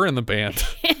get her in the band.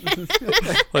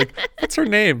 Like, what's her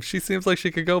name? She seems like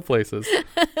she could go places.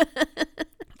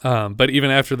 But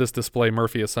even after this display,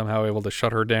 Murphy is somehow able to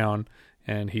shut her down,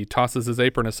 and he tosses his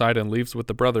apron aside and leaves with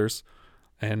the brothers.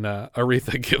 And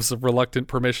Aretha gives a reluctant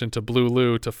permission to Blue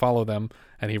Lou to follow them,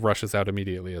 and he rushes out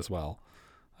immediately as well.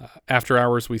 After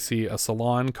hours, we see a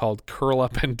salon called Curl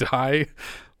Up and Die,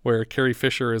 where Carrie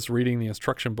Fisher is reading the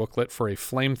instruction booklet for a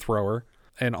flamethrower.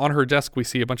 And on her desk, we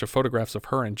see a bunch of photographs of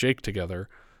her and Jake together,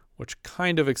 which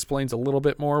kind of explains a little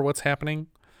bit more what's happening,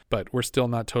 but we're still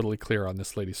not totally clear on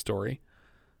this lady's story.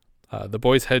 The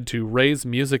boys head to Ray's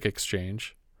Music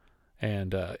Exchange,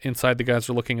 and inside the guys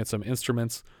are looking at some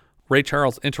instruments. Ray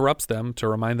Charles interrupts them to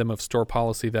remind them of store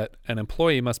policy that an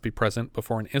employee must be present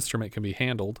before an instrument can be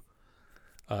handled.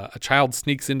 A child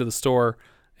sneaks into the store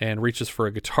and reaches for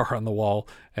a guitar on the wall,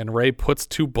 and Ray puts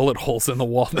 2 bullet holes in the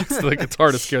wall next to the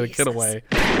guitar to scare the kid away.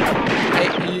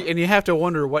 And you have to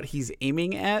wonder what he's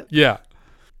aiming at. Yeah.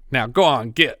 Now, go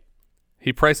on, get.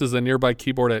 He prices a nearby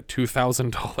keyboard at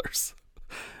 $2,000.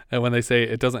 And when they say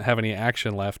it doesn't have any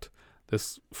action left,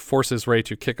 this forces Ray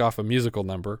to kick off a musical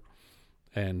number.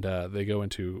 And they go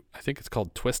into, I think it's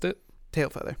called Twist It? Tail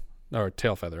Feather. Or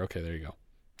Tail Feather. Okay, there you go.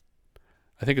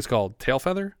 I think it's called Tail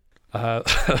Feather. I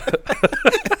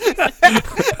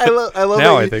love.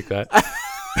 Now I think that.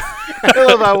 I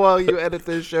love how well you edit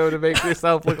this show to make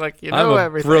yourself look like you know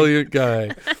everything. I'm a brilliant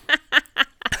guy.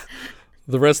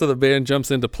 The rest of the band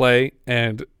jumps into play,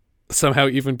 and somehow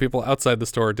even people outside the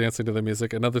store are dancing to the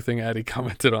music. Another thing Addie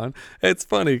commented on. It's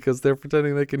funny because they're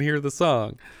pretending they can hear the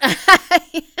song.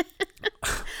 I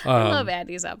love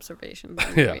Addie's observations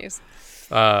on movies.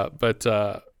 But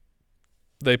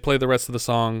they play the rest of the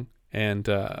song, and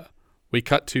we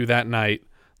cut to that night.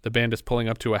 The band is pulling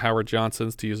up to a Howard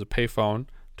Johnson's to use a payphone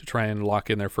to try and lock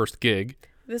in their first gig.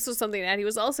 This was something Addie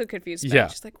was also confused about. Yeah.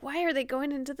 She's like, why are they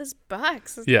going into this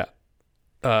box? Yeah.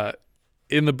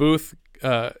 In the booth,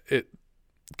 it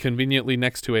conveniently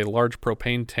next to a large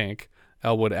propane tank,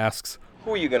 Elwood asks,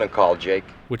 "Who are you going to call, Jake?"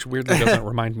 Which weirdly doesn't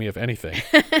remind me of anything.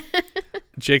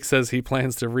 Jake says he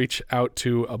plans to reach out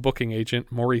to a booking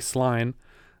agent, Maurice Line.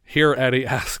 Here, Addie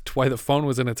asked why the phone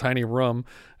was in a tiny room,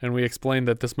 and we explained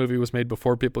that this movie was made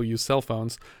before people used cell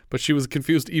phones, but she was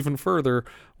confused even further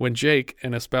when Jake,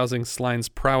 in espousing Sline's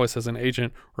prowess as an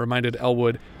agent, reminded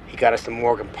Elwood, "He got us to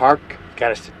Morgan Park,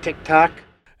 got us to TikTok."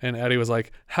 And Addie was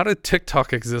like, how did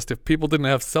TikTok exist if people didn't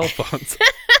have cell phones?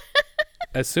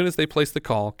 As soon as they place the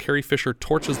call, Carrie Fisher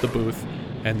torches the booth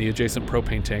and the adjacent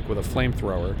propane tank with a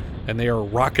flamethrower, and they are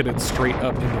rocketed straight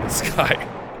up into the sky.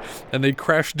 And they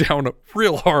crash down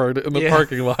real hard in the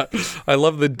parking lot. I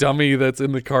love the dummy that's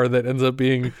in the car that ends up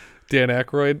being Dan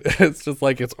Aykroyd. It's just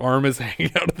like its arm is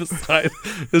hanging out of the side.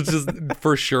 It's just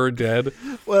for sure dead.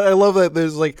 Well, I love that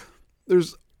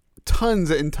there's tons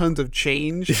and tons of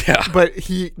change. Yeah. But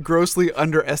he grossly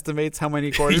underestimates how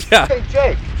many quarters. Yeah. Hey,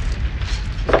 Jake.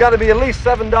 There's got to be at least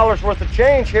 $7 worth of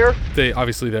change here.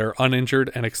 They're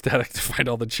uninjured and ecstatic to find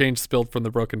all the change spilled from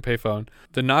the broken payphone.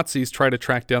 The Nazis try to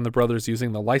track down the brothers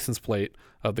using the license plate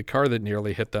of the car that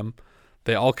nearly hit them.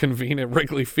 They all convene at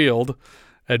Wrigley Field,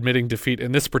 admitting defeat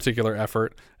in this particular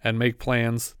effort, and make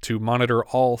plans to monitor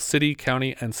all city,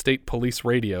 county, and state police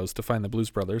radios to find the Blues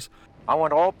Brothers. I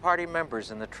want all party members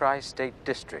in the tri-state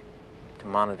district to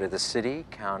monitor the city,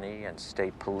 county, and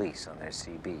state police on their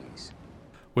CBs.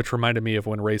 which reminded me of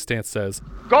when Ray Stantz says,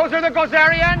 Gozer the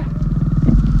Gozerian.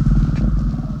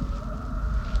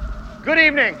 Good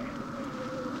evening.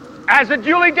 As a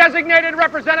duly designated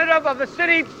representative of the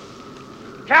city,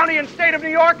 county, and state of New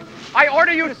York, I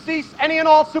order you to cease any and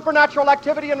all supernatural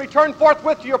activity and return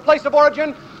forthwith to your place of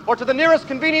origin or to the nearest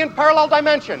convenient parallel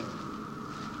dimension.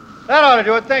 That ought to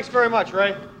do it. Thanks very much,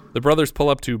 Ray. The brothers pull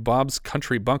up to Bob's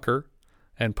Country Bunker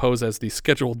and pose as the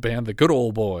scheduled band, the Good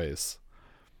Old Boys.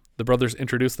 The brothers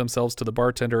introduce themselves to the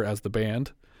bartender as the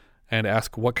band and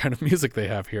ask what kind of music they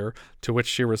have here, to which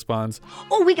she responds,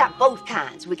 Oh, we got both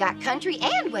kinds. We got country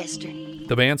and western.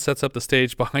 The band sets up the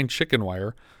stage behind chicken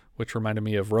wire, which reminded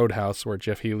me of Roadhouse, where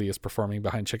Jeff Healey is performing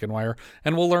behind chicken wire,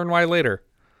 and we'll learn why later.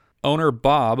 Owner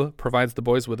Bob provides the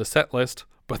boys with a set list,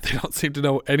 but they don't seem to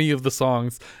know any of the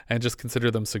songs and just consider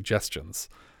them suggestions.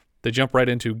 They jump right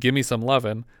into Gimme Some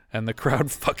Lovin', and the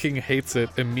crowd fucking hates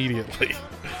it immediately.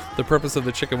 The purpose of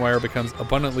the chicken wire becomes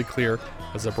abundantly clear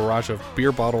as a barrage of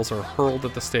beer bottles are hurled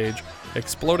at the stage,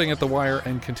 exploding at the wire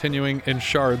and continuing in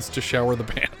shards to shower the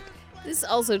band. This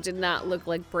also did not look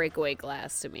like breakaway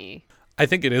glass to me. I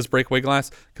think it is breakaway glass,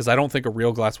 because I don't think a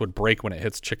real glass would break when it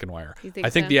hits chicken wire. You think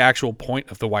I think so? the actual point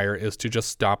of the wire is to just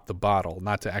stop the bottle,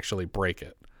 not to actually break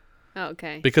it. Oh,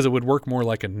 okay. Because it would work more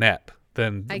like a net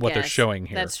than I what they're guess. showing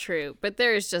here. That's true. But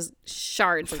there's just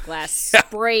shards of glass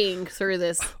spraying through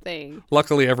this thing.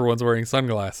 Luckily, everyone's wearing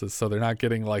sunglasses, so they're not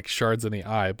getting like shards in the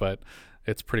eye, but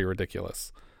it's pretty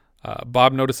ridiculous.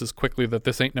 Bob notices quickly that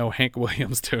this ain't no Hank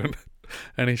Williams tune,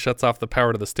 and he shuts off the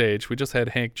power to the stage. We just had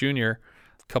Hank Jr. a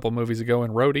couple movies ago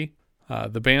in Roadie.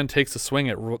 The band takes a swing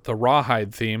at the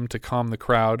Rawhide theme to calm the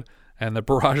crowd, and the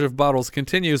barrage of bottles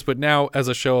continues, but now as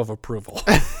a show of approval.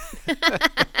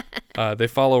 They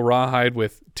follow Rawhide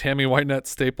with Tammy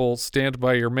Wynette's staple, Stand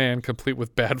By Your Man, complete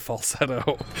with bad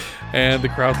falsetto, and the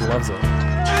crowd loves it.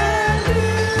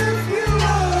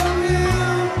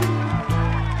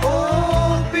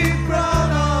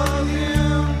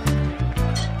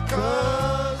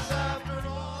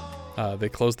 They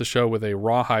close the show with a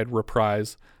Rawhide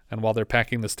reprise, and while they're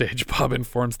packing the stage, Bob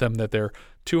informs them that their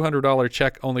 $200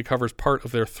 check only covers part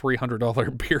of their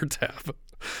 $300 beer tab,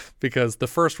 because the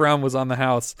first round was on the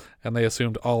house, and they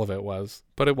assumed all of it was,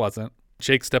 but it wasn't.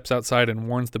 Jake steps outside and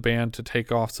warns the band to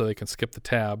take off so they can skip the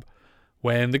tab,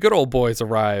 when the Good Old Boys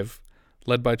arrive,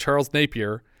 led by Charles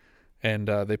Napier, and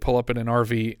they pull up in an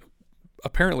RV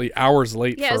apparently hours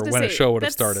late for when a show would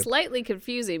have started. That's slightly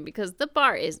confusing because the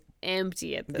bar is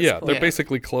empty at this point. Yeah, they're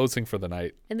basically closing for the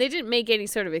night. And they didn't make any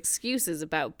sort of excuses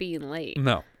about being late.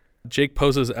 No. Jake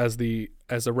poses as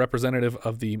a representative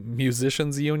of the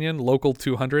Musicians Union, Local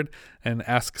 200, and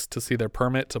asks to see their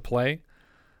permit to play.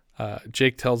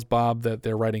 Jake tells Bob that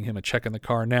they're writing him a check in the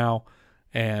car now,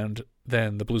 and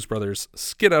then the Blues Brothers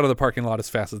skid out of the parking lot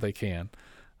as fast as they can.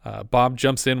 Bob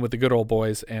jumps in with the Good Old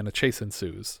Boys, and a chase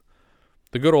ensues.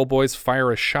 The Good Old Boys fire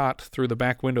a shot through the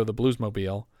back window of the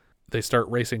Bluesmobile. They start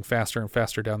racing faster and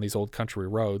faster down these old country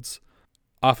roads.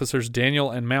 Officers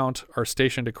Daniel and Mount are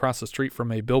stationed across the street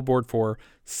from a billboard for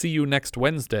See You Next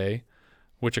Wednesday,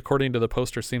 which according to the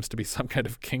poster seems to be some kind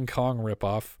of King Kong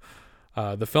ripoff.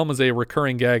 The film is a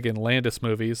recurring gag in Landis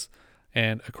movies,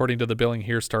 and according to the billing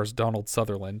here stars Donald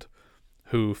Sutherland,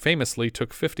 who famously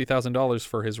took $50,000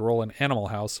 for his role in Animal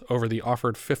House over the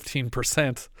offered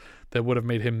 15% that would have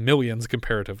made him millions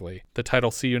comparatively. The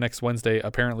title See You Next Wednesday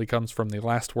apparently comes from the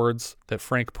last words that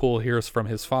Frank Poole hears from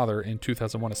his father in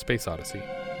 2001: A Space Odyssey.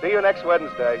 See you next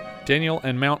Wednesday. Daniel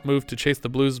and Mount move to chase the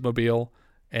Bluesmobile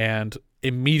and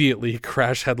immediately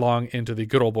crash headlong into the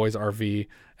Good Old Boys RV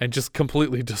and just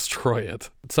completely destroy it.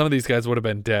 Some of these guys would have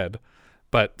been dead,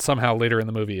 but somehow later in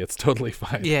the movie it's totally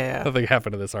fine. Yeah. Nothing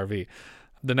happened to this RV.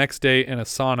 The next day in a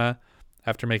sauna,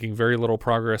 after making very little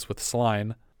progress with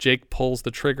Sline, Jake pulls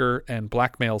the trigger and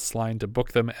blackmails Sline to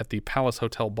book them at the Palace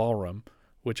Hotel Ballroom,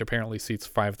 which apparently seats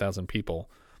 5,000 people,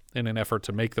 in an effort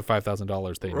to make the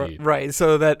 $5,000 they need. Right,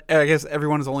 so that I guess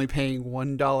everyone is only paying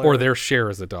 $1. Or their share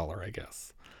is $1, I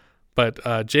guess.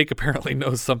 But Jake apparently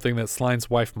knows something that Sline's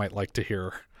wife might like to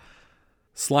hear.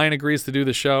 Sline agrees to do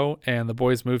the show, and the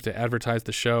boys move to advertise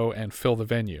the show and fill the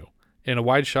venue. In a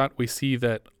wide shot, we see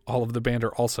that all of the band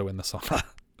are also in the sauna,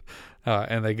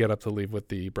 and they get up to leave with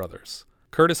the brothers.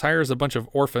 Curtis hires a bunch of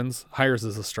orphans. Hires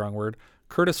is a strong word.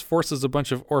 Curtis forces a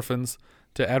bunch of orphans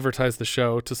to advertise the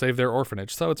show to save their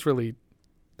orphanage. So it's really,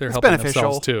 they're helping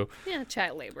themselves too. Yeah,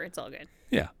 child labor. It's all good.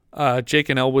 Yeah. Jake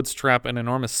and Elwood strap an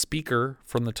enormous speaker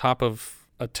from the top of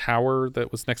a tower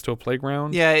that was next to a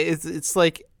playground. Yeah, it's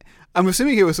like, I'm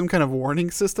assuming it was some kind of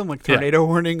warning system, like tornado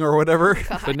warning or whatever.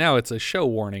 But now it's a show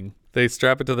warning. They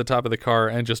strap it to the top of the car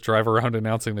and just drive around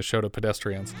announcing the show to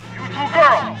pedestrians. You two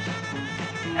girls,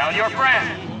 Tell your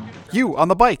friends. You on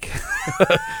the bike.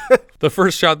 The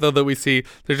first shot, though, that we see,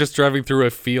 they're just driving through a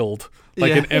field,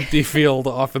 like Yeah. an empty field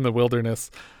off in the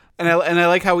wilderness. And I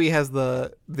like how he has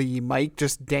the mic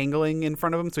just dangling in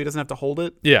front of him, so he doesn't have to hold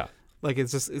it. Yeah. Like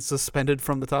it's suspended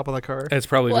from the top of the car. It's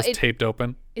probably Well, just taped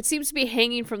open. It seems to be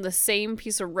hanging from the same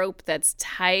piece of rope that's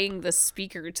tying the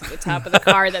speaker to the top of the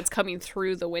car that's coming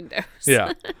through the windows.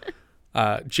 Yeah.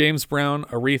 James Brown,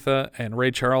 Aretha, and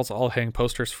Ray Charles all hang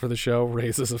posters for the show.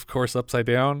 Ray's is, of course, upside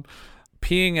down.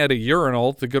 Peeing at a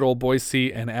urinal, the good old boys see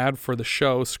an ad for the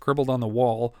show scribbled on the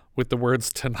wall with the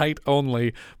words "tonight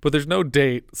only," but there's no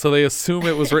date, so they assume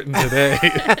it was written today.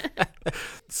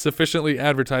 Sufficiently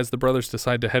advertised, the brothers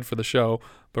decide to head for the show,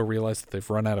 but realize that they've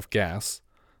run out of gas.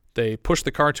 They push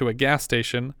the car to a gas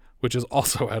station, which is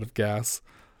also out of gas.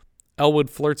 Elwood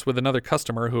flirts with another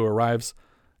customer who arrives.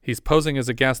 He's posing as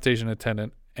a gas station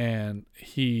attendant, and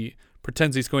he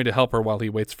pretends he's going to help her while he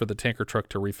waits for the tanker truck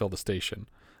to refill the station.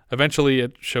 Eventually,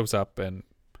 it shows up, and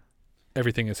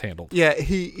everything is handled. Yeah,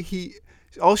 he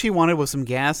all she wanted was some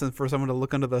gas and for someone to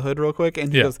look under the hood real quick,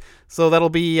 and he Yeah. goes, "So that'll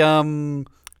be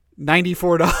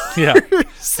 $94." Yeah, and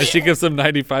she gives him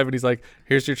 $95, and he's like,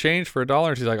 "Here's your change for $1."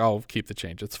 And she's like, "Oh, keep the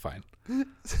change. It's fine."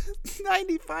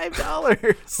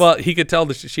 $95. Well, he could tell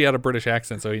that she had a British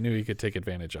accent, so he knew he could take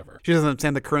advantage of her. She doesn't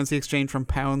understand the currency exchange from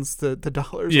pounds to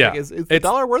dollars. Yeah. Like, is the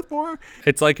dollar worth more?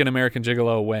 It's like in American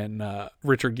Gigolo when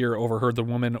Richard Gere overheard the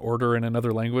woman order in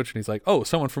another language, and he's like, "Oh,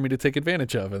 someone for me to take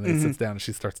advantage of." And then he sits down, and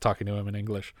she starts talking to him in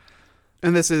English.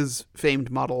 And this is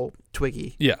famed model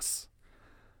Twiggy. Yes.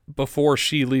 Before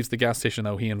she leaves the gas station,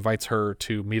 though, he invites her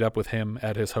to meet up with him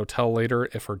at his hotel later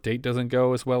if her date doesn't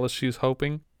go as well as she's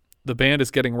hoping. The band is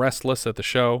getting restless at the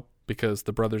show because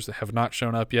the brothers have not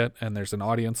shown up yet, and there's an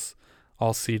audience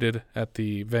all seated at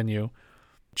the venue.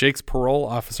 Jake's parole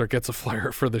officer gets a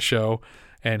flyer for the show,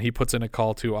 and he puts in a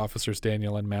call to Officers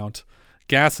Daniel and Mount.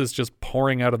 Gas is just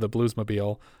pouring out of the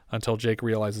Bluesmobile until Jake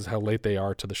realizes how late they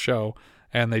are to the show,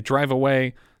 and they drive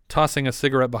away, tossing a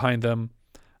cigarette behind them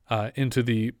into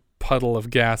the puddle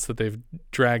of gas that they've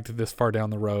dragged this far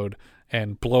down the road,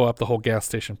 and blow up the whole gas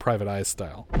station Private Eye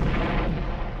style.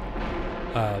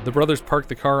 The brothers park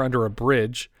the car under a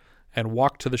bridge and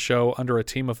walk to the show under a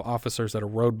team of officers at a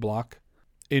roadblock.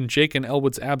 In Jake and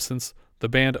Elwood's absence, the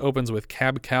band opens with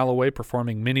Cab Calloway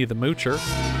performing Minnie the Moocher.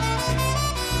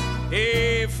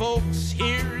 Hey, folks,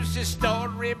 here's a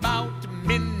story about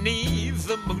Minnie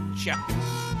the Moocher.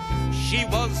 She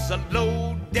was a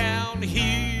low-down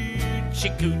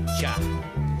hoochie-coocher.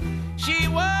 She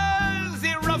was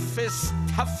the roughest,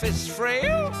 toughest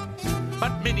frail,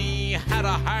 but Minnie had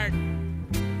a heart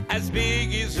as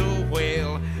big as a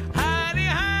whale. Hidey,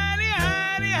 hidey,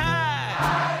 hidey,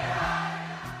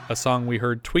 hide. A song we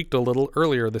heard tweaked a little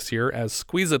earlier this year as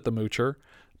Squeeze It the Moocher,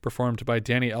 performed by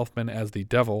Danny Elfman as the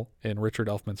devil in Richard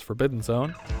Elfman's Forbidden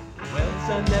Zone. Well,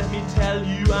 son, let me tell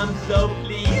you, I'm so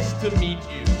pleased to meet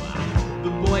you.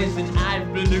 The boys and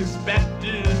I've been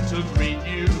expecting to greet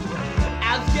you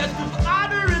as guest of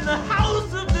honor in the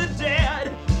house of the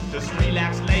dead. Just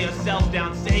relax, lay yourself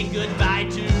down, say goodbye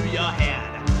to your head.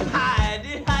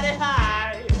 Hidey, hidey,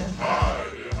 hide.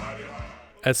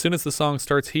 As soon as the song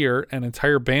starts here, an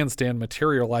entire bandstand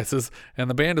materializes, and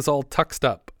the band is all tuxed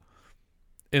up.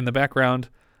 In the background,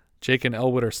 Jake and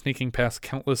Elwood are sneaking past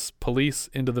countless police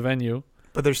into the venue.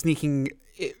 But they're sneaking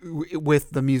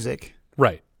with the music.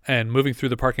 Right. And moving through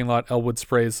the parking lot, Elwood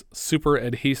sprays super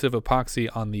adhesive epoxy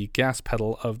on the gas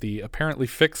pedal of the apparently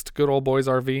fixed Good Old Boys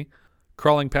RV.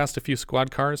 Crawling past a few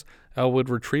squad cars, Elwood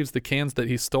retrieves the cans that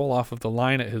he stole off of the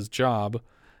line at his job,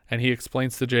 and he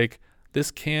explains to Jake,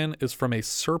 this can is from a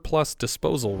surplus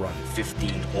disposal run.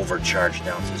 15 overcharged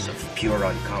ounces of pure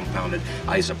uncompounded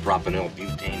isopropanol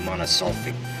butane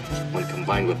monosulfate. When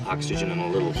combined with oxygen and a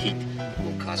little heat,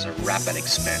 will cause a rapid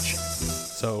expansion.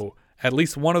 So at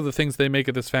least one of the things they make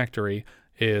at this factory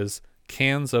is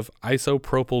cans of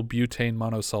isopropyl butane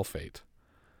monosulfate.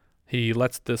 He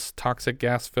lets this toxic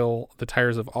gas fill the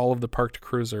tires of all of the parked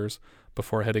cruisers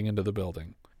before heading into the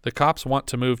building. The cops want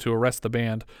to move to arrest the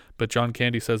band, but John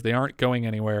Candy says they aren't going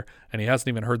anywhere, and he hasn't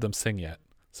even heard them sing yet.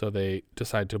 So they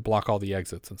decide to block all the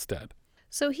exits instead.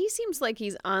 So he seems like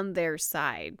he's on their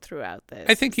side throughout this.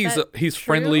 I think he's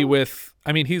friendly with.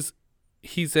 I mean, he's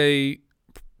a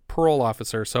parole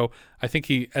officer, so I think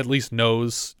he at least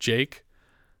knows Jake,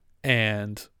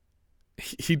 and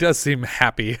he does seem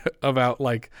happy about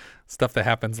like stuff that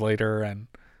happens later, and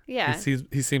yeah,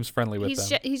 he seems friendly with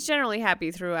them. He's generally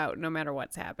happy throughout, no matter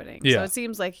what's happening. Yeah. So it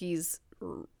seems like he's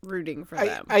rooting for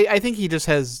them. I think he just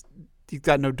he's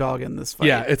got no dog in this fight.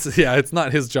 Yeah, it's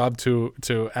not his job to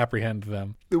apprehend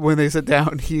them. When they sit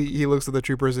down, he looks at the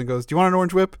troopers and goes, "Do you want an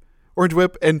orange whip? Orange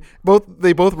Whip, and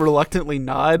they both reluctantly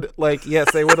nod, like,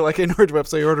 yes, they would like an Orange Whip,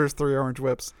 so he orders 3 Orange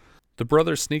Whips. The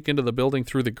brothers sneak into the building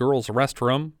through the girls'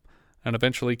 restroom and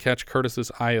eventually catch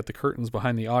Curtis's eye at the curtains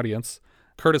behind the audience.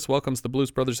 Curtis welcomes the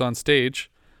Blues Brothers on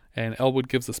stage, and Elwood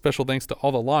gives a special thanks to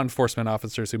all the law enforcement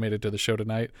officers who made it to the show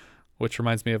tonight, which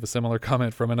reminds me of a similar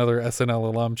comment from another SNL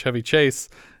alum, Chevy Chase,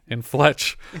 in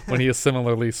Fletch, when he is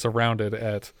similarly surrounded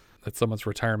at someone's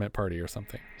retirement party or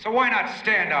something. So why not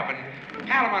stand up and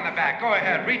pat him on the back? Go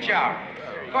ahead, reach out.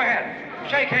 Go ahead,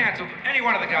 shake hands with any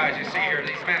one of the guys you see here,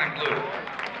 these men in blue.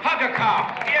 Hug a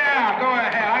cop. Yeah, go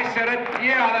ahead, I said it.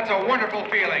 Yeah, that's a wonderful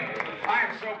feeling. I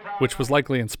am so proud. Which was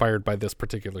likely inspired by this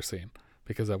particular scene,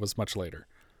 because that was much later.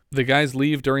 The guys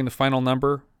leave during the final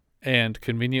number, and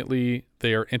conveniently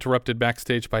they are interrupted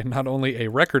backstage by not only a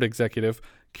record executive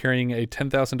carrying a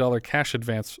 $10,000 cash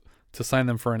advance to sign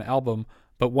them for an album,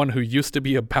 but one who used to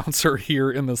be a bouncer here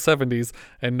in the 70s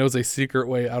and knows a secret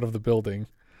way out of the building.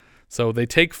 So they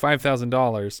take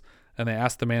 $5,000 and they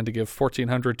ask the man to give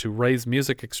 $1,400 to Ray's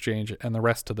Music Exchange and the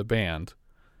rest to the band.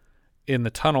 In the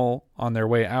tunnel, on their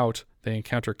way out, they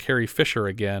encounter Carrie Fisher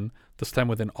again, this time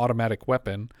with an automatic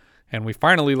weapon, and we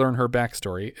finally learn her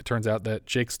backstory. It turns out that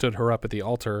Jake stood her up at the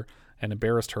altar and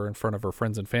embarrassed her in front of her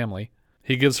friends and family.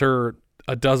 He gives her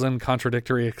a dozen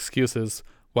contradictory excuses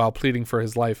while pleading for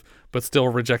his life, but still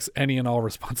rejects any and all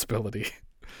responsibility.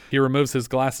 He removes his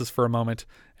glasses for a moment,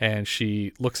 and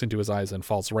she looks into his eyes and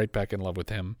falls right back in love with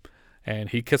him. And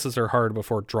he kisses her hard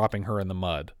before dropping her in the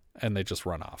mud, and they just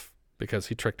run off, because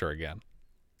he tricked her again.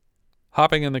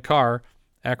 Hopping in the car,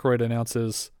 Aykroyd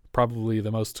announces probably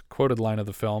the most quoted line of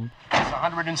the film. It's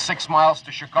 106 miles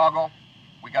to Chicago.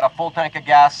 We got a full tank of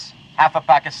gas, half a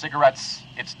pack of cigarettes,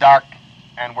 it's dark,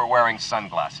 and we're wearing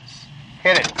sunglasses.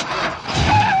 Hit it.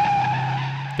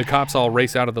 The cops all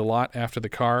race out of the lot after the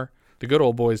car. The good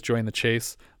old boys join the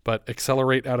chase, but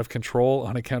accelerate out of control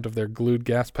on account of their glued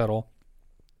gas pedal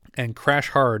and crash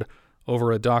hard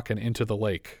over a dock and into the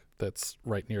lake that's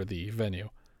right near the venue.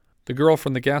 The girl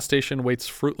from the gas station waits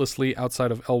fruitlessly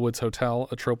outside of Elwood's hotel,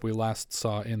 a trope we last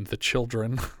saw in The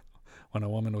Children, when a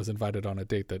woman was invited on a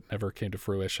date that never came to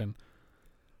fruition.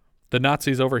 The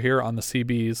Nazis overhear on the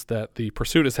CBs that the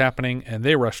pursuit is happening, and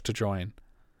they rush to join.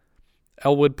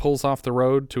 Elwood pulls off the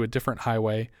road to a different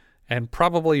highway, and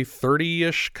probably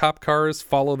 30-ish cop cars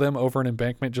follow them over an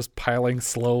embankment, just piling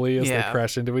slowly as they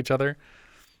crash into each other.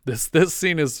 This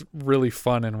scene is really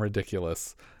fun and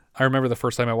ridiculous. I remember the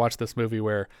first time I watched this movie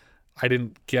where I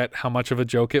didn't get how much of a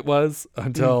joke it was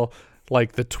until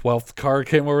like the 12th car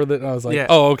came over that I was like,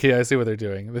 oh, okay, I see what they're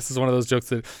doing. This is one of those jokes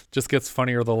that just gets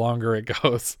funnier the longer it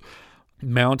goes.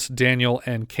 Mount, Daniel,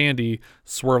 and Candy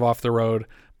swerve off the road,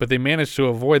 but they manage to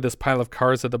avoid this pile of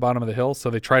cars at the bottom of the hill, so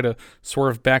they try to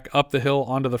swerve back up the hill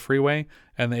onto the freeway,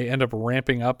 and they end up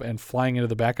ramping up and flying into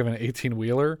the back of an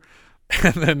 18-wheeler.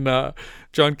 And then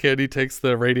John Candy takes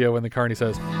the radio in the car and he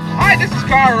says, "Hi, this is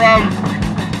car,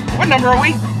 what number are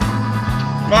we?"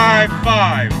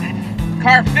 55.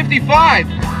 Car 55.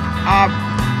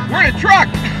 We're in a truck.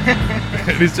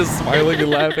 And he's just smiling and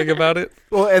laughing about it.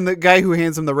 Well, and the guy who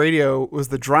hands him the radio was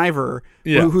the driver,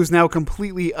 who's now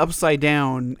completely upside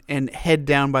down and head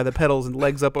down by the pedals and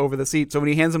legs up over the seat. So when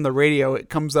he hands him the radio, it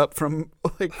comes up from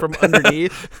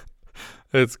underneath.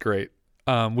 It's great.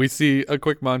 We see a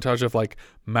quick montage of like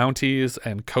Mounties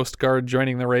and Coast Guard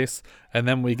joining the race, and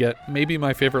then we get maybe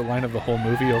my favorite line of the whole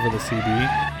movie over the CD.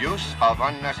 Use of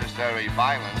unnecessary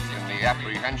violence in the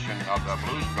apprehension of the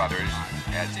Blues Brothers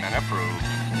has been approved.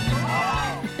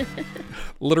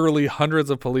 Literally hundreds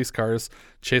of police cars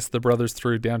chased the brothers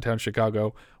through downtown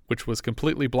Chicago, which was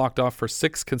completely blocked off for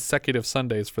 6 consecutive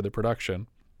Sundays for the production.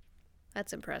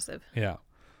 That's impressive. Yeah.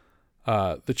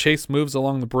 The chase moves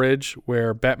along the bridge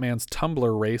where Batman's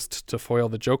Tumblr raced to foil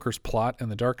the Joker's plot in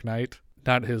The Dark Knight.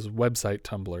 Not his website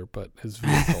Tumblr, but his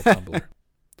vehicle Tumblr.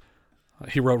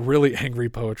 He wrote really angry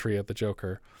poetry at the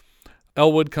Joker.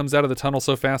 Elwood comes out of the tunnel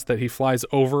so fast that he flies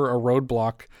over a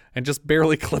roadblock and just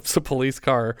barely clips a police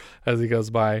car as he goes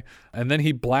by. And then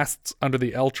he blasts under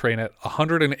the L train at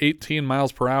 118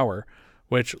 miles per hour,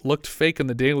 which looked fake in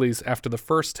the dailies after the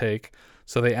first take.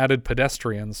 So they added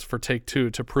pedestrians for take 2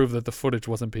 to prove that the footage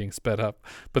wasn't being sped up.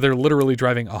 But they're literally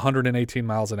driving 118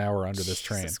 miles an hour under this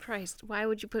train. Jesus Christ. Why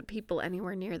would you put people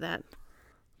anywhere near that?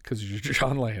 Because you're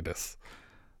John Landis.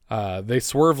 They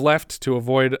swerve left to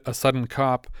avoid a sudden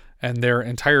cop, and their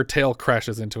entire tail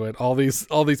crashes into it. All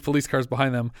these police cars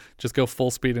behind them just go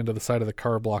full speed into the side of the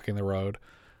car blocking the road.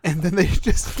 And then they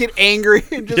just get angry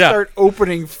and just start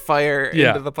opening fire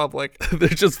into the public. They're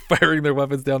just firing their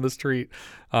weapons down the street.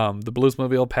 The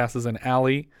Bluesmobile passes an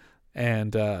alley,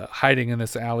 and hiding in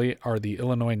this alley are the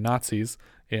Illinois Nazis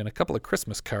in a couple of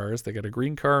Christmas cars. They got a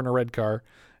green car and a red car,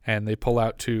 and they pull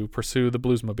out to pursue the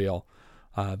Bluesmobile.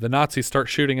 The Nazis start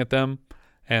shooting at them,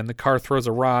 and the car throws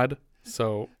a rod.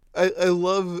 So I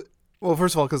love... Well,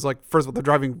 first of all, because they're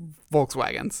driving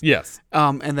Volkswagens. Yes.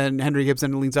 And then Henry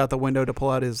Gibson leans out the window to pull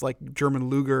out his German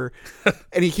Luger,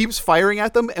 and he keeps firing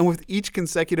at them. And with each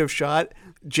consecutive shot,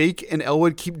 Jake and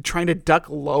Elwood keep trying to duck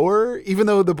lower, even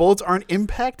though the bullets aren't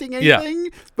impacting anything. Yeah.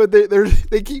 But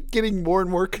they keep getting more and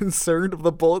more concerned of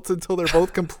the bullets until they're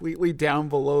both completely down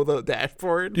below the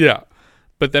dashboard. Yeah.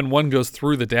 But then one goes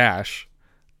through the dash,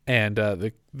 and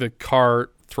the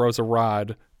car throws a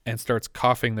rod and starts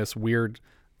coughing this weird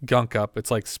gunk up.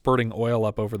 It's like spurting oil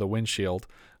up over the windshield,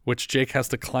 which Jake has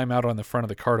to climb out on the front of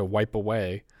the car to wipe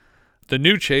away. The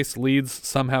new chase leads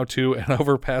somehow to an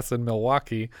overpass in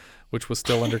Milwaukee, which was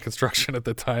still under construction at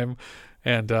the time.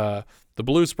 And the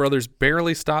Blues Brothers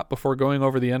barely stop before going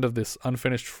over the end of this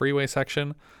unfinished freeway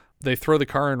section. They throw the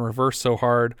car in reverse so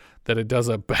hard that it does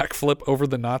a backflip over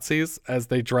the Nazis as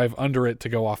they drive under it to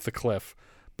go off the cliff.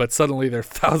 But suddenly they're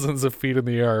thousands of feet in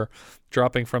the air,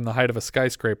 dropping from the height of a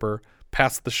skyscraper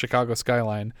past the Chicago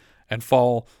skyline and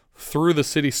fall through the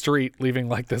city street, leaving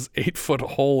this 8-foot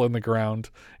hole in the ground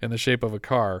in the shape of a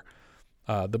car.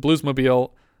 The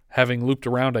Bluesmobile, having looped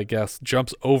around, I guess,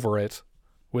 jumps over it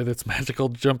with its magical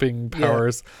jumping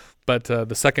powers. Yeah. But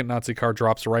the second Nazi car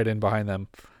drops right in behind them.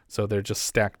 So they're just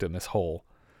stacked in this hole.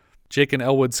 Jake and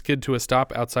Elwood skid to a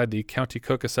stop outside the County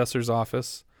Cook Assessor's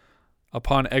office.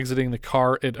 Upon exiting the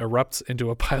car, it erupts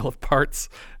into a pile of parts,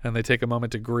 and they take a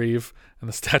moment to grieve, and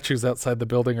the statues outside the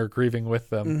building are grieving with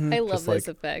them. Mm-hmm. I love this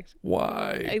effect.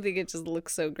 Why? I think it just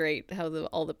looks so great how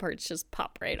all the parts just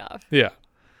pop right off. Yeah.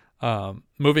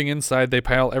 Moving inside, they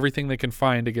pile everything they can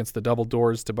find against the double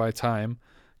doors to buy time.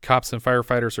 Cops and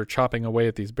firefighters are chopping away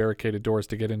at these barricaded doors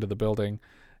to get into the building.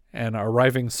 An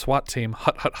arriving SWAT team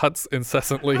huts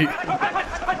incessantly.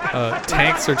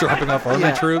 Tanks are dropping off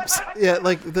army troops. Yeah,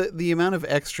 the amount of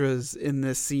extras in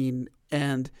this scene,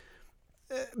 and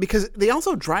because they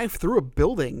also drive through a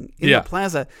building in the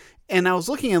plaza, and I was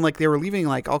looking and they were leaving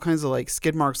all kinds of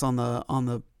skid marks on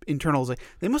the internals.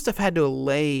 They must have had to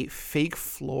lay fake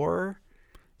floor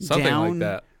something down, like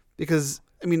that. Because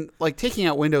taking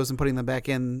out windows and putting them back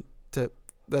in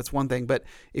that's one thing, but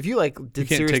if you you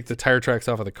can't take the tire tracks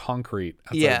off of the concrete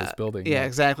outside of this building. Yeah,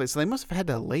 exactly. So they must have had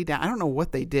to lay down. I don't know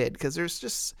what they did, because there's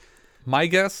just... My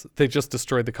guess, they just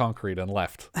destroyed the concrete and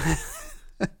left.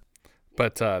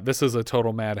 But this is a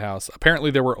total madhouse.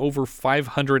 Apparently there were over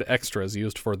 500 extras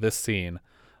used for this scene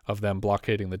of them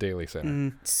blockading the Daily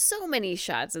Center. So many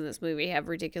shots in this movie have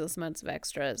ridiculous amounts of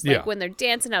extras. When they're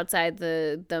dancing outside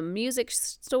the music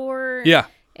store. Yeah.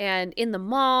 And in the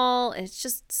mall, it's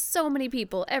just so many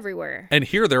people everywhere. And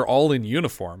here they're all in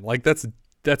uniform.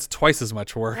 That's twice as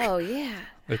much work. Oh yeah.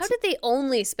 How did they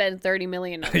only spend $30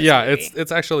 million on this Yeah, movie?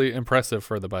 it's actually impressive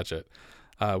for the budget.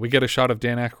 We get a shot of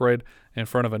Dan Aykroyd in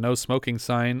front of a no smoking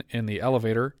sign in the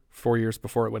elevator 4 years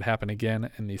before it would happen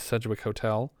again in the Sedgwick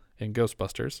Hotel in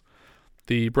Ghostbusters.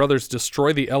 The brothers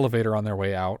destroy the elevator on their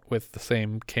way out with the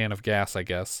same can of gas, I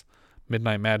guess.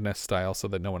 Midnight Madness style, so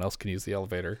that no one else can use the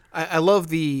elevator. I love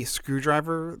the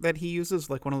screwdriver that he uses,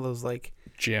 one of those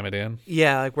jam it in.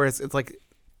 Yeah, where it's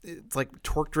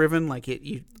torque driven,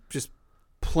 you just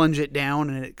plunge it down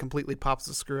and it completely pops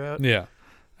the screw out. Yeah,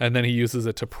 and then he uses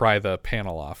it to pry the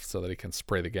panel off so that he can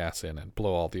spray the gas in and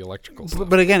blow all the electrical stuff.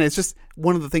 But again, it's just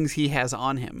one of the things he has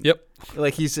on him. Yep,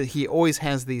 he always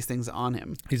has these things on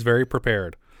him. He's very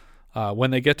prepared.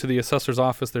 When they get to the assessor's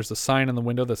office, there's a sign in the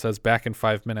window that says "Back in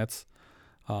 5 minutes."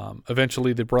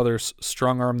 Eventually, the brothers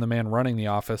strong-arm the man running the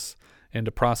office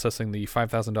into processing the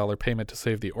 $5,000 payment to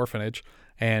save the orphanage,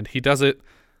 and he does it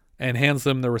and hands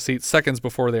them the receipt seconds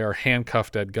before they are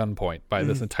handcuffed at gunpoint by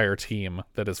this entire team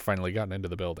that has finally gotten into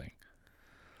the building.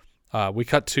 We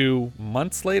cut to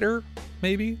months later,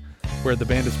 maybe, where the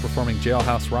band is performing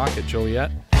Jailhouse Rock at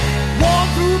Joliet.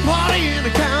 Walked through a party in the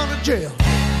county jail.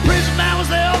 Prison man was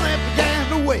there and they began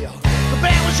to wail. The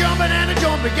band was jumping and the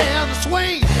joint began to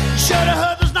swing. Should have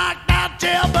heard this knocked out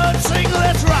jailbird sing.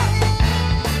 Let's rock.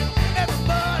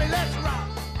 Everybody, let's rock.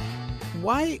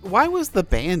 Why was the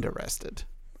band arrested?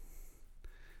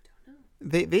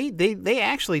 They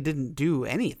actually didn't do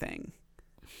anything.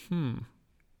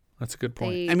 That's a good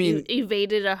point. They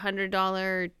evaded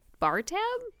 $100 bar tab?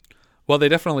 Well, they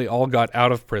definitely all got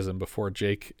out of prison before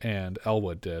Jake and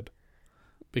Elwood did.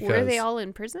 Because were they all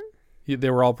in prison? They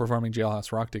were all performing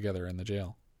Jailhouse Rock together in the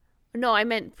jail. No,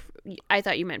 I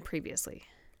thought you meant previously.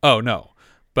 Oh, no.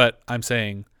 But I'm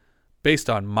saying, based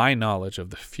on my knowledge of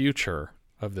the future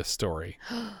of this story,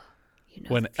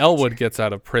 when Elwood gets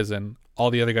out of prison, all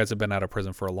the other guys have been out of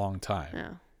prison for a long time.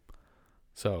 Yeah.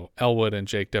 So Elwood and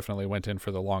Jake definitely went in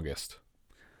for the longest.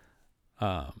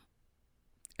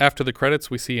 After the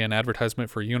credits, we see an advertisement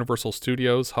for Universal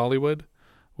Studios Hollywood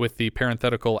with the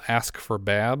parenthetical "Ask for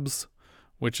Babs,"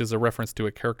 which is a reference to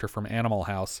a character from Animal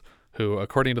House who,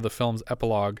 according to the film's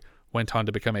epilogue, went on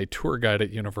to become a tour guide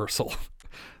at Universal.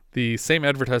 The same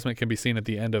advertisement can be seen at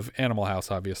the end of Animal House,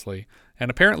 obviously,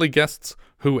 and apparently guests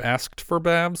who asked for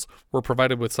Babs were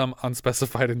provided with some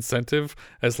unspecified incentive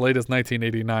as late as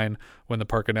 1989 when the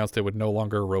park announced it would no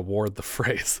longer reward the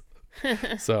phrase.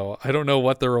 So I don't know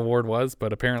what the reward was,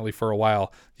 but apparently for a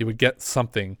while you would get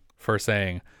something for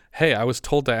saying, hey, I was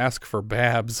told to ask for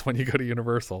Babs when you go to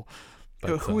Universal.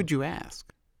 But, who would you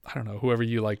ask? I don't know, whoever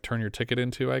you like turn your ticket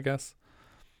into, I guess.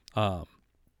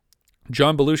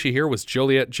 John Belushi here was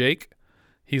Joliet Jake.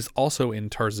 He's also in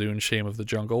Tarzoon, Shame of the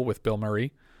Jungle with Bill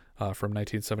Murray from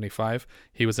 1975.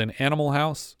 He was in Animal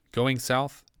House, Going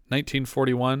South,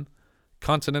 1941,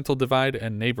 Continental Divide,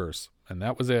 and Neighbors. And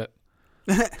that was it.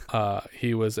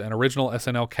 He was an original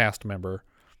SNL cast member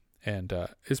and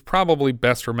is probably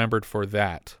best remembered for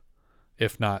that,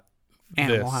 if not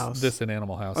Animal House. This in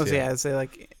Animal House. Oh, yeah. I'd say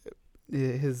like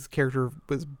his character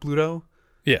was Bluto.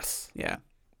 Yes. Yeah.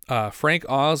 Frank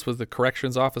Oz was the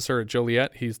corrections officer at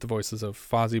Joliet. He's the voices of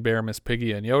Fozzie Bear, Miss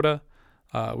Piggy, and Yoda.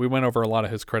 We went over a lot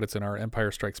of his credits in our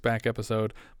Empire Strikes Back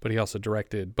episode, but he also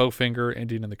directed Bowfinger,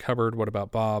 Indian in the Cupboard, What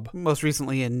About Bob? Most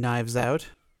recently in Knives Out.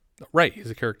 Right, he's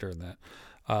a character in that.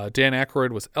 Dan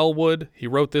Aykroyd was Elwood. He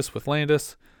wrote this with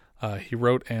Landis. He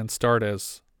wrote and starred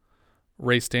as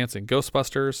Ray Stantz in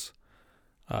Ghostbusters.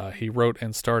 He wrote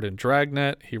and starred in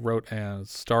Dragnet. He wrote and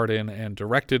starred in and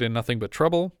directed in Nothing But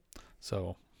Trouble.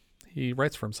 So he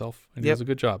writes for himself, and he does a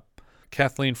good job.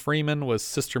 Kathleen Freeman was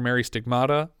Sister Mary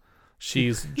Stigmata.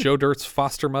 She's Joe Dirt's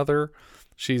foster mother.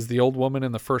 She's the old woman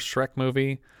in the first Shrek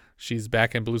movie. She's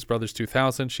back in Blues Brothers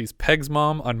 2000. She's Peg's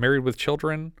mom on Married with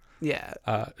Children. Yeah.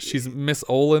 She's Miss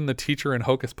Olin, the teacher in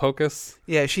Hocus Pocus.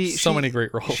 Yeah, many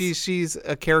great roles. She's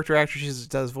a character actress. She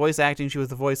does voice acting. She was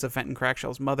the voice of Fenton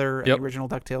Crackshell's mother in the original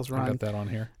DuckTales run. I got that on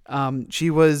here.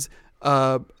 She was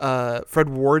Fred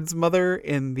Ward's mother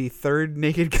in the third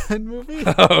Naked Gun movie.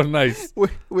 Oh, nice.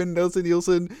 When Nelson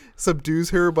Nielsen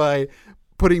subdues her by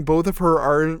putting both of her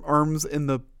arms in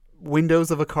the windows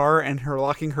of a car and her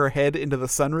locking her head into the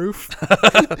sunroof.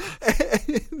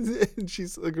 And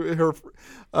she's like,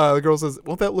 the girl says,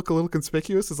 won't that look a little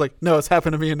conspicuous? It's like, no, it's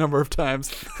happened to me a number of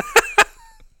times.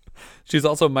 She's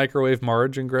also Microwave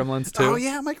Marge in Gremlins too. Oh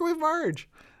yeah, Microwave Marge.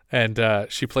 And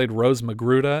she played Rose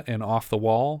Magruder in Off the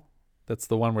Wall. That's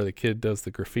the one where the kid does the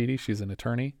graffiti. She's an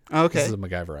attorney. Okay. This is a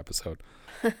MacGyver episode.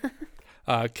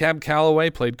 Cab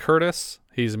Calloway played Curtis.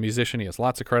 He's a musician. He has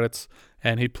lots of credits.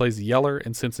 And he plays Yeller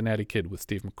in Cincinnati Kid with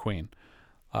Steve McQueen.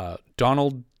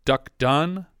 Donald Duck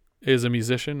Dunn is a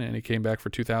musician, and he came back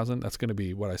for 2000. That's going to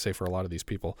be what I say for a lot of these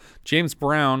people. James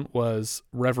Brown was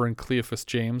Reverend Cleophas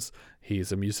James.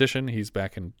 He's a musician. He's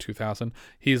back in 2000.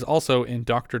 He's also in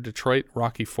Dr. Detroit,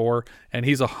 Rocky IV, and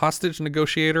he's a hostage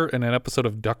negotiator in an episode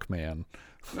of Duckman.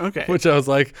 Okay. Which I was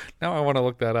like, now I want to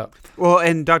look that up. Well,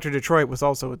 and Dr. Detroit was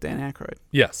also with Dan Aykroyd.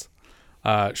 Yes.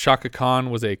 Shaka Khan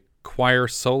was a choir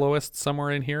soloist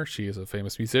somewhere in here. She is a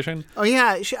famous musician. Oh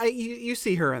yeah, you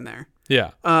see her in there.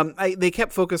 Yeah. They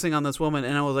kept focusing on this woman,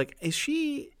 and I was like, is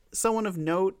she someone of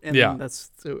note? And yeah,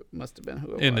 it must have been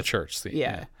who it was. In the church scene.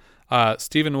 Yeah.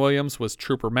 Stephen Williams was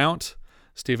Trooper Mount.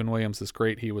 Stephen Williams is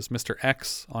great. He was Mr.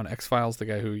 X on X-Files, the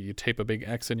guy who you tape a big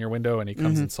X in your window and he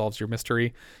comes and solves your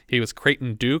mystery. He was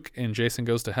Creighton Duke in Jason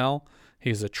Goes to Hell.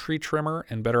 He's a tree trimmer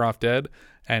in Better Off Dead,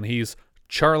 and he's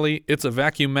Charlie, It's a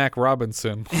Vacuum Mac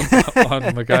Robinson on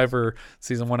MacGyver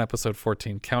Season 1, Episode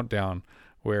 14, Countdown,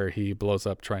 where he blows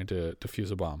up trying to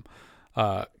defuse a bomb.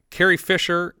 Carrie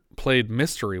Fisher played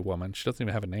Mystery Woman. She doesn't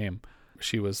even have a name.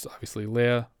 She was obviously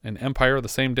Leia in Empire the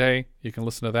same day. You can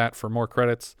listen to that for more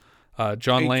credits.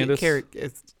 John Landis.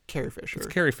 It's Carrie Fisher. It's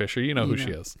Carrie Fisher. You know who she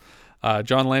is.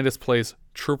 John Landis plays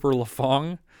Trooper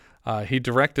LaFong. He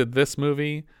directed this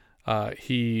movie.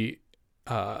 He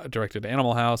directed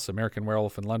Animal House, American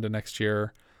Werewolf in London Next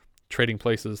Year, Trading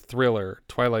Places, Thriller,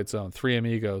 Twilight Zone, Three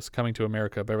Amigos, Coming to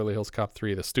America, Beverly Hills Cop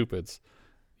 3, The Stupids.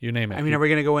 You name it. I mean, are we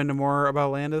going to go into more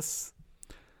about Landis?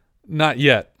 Not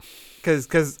yet.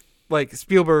 Because like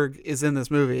Spielberg is in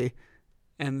this movie,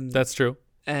 and that's true.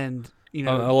 And you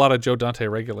know, a lot of Joe Dante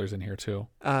regulars in here too.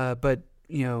 But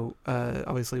you know,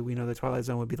 obviously we know that Twilight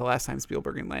Zone would be the last time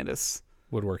Spielberg and Landis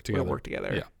would work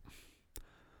together. Yeah.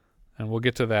 And we'll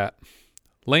get to that.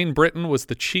 Lane Britton was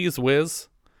the Cheese Whiz.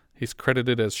 He's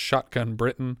credited as Shotgun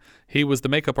Britton. He was the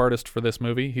makeup artist for this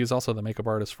movie. He's also the makeup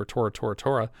artist for Tora Tora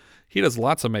Tora. He does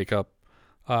lots of makeup.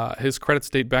 His credits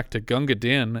date back to Gunga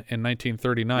Din in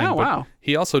 1939. Oh, wow. But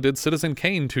he also did Citizen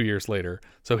Kane 2 years later.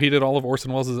 So he did all of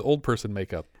Orson Welles' old person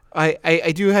makeup.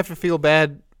 I do have to feel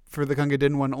bad for the Gunga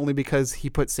Din one only because he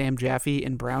put Sam Jaffe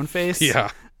in brownface.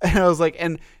 Yeah. And I was like,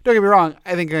 and don't get me wrong,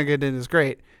 I think Gunga Din is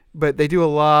great, but they do a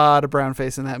lot of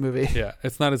brownface in that movie. Yeah,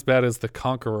 it's not as bad as The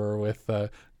Conqueror with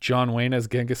John Wayne as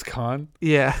Genghis Khan.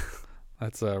 Yeah.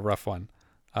 That's a rough one.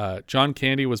 John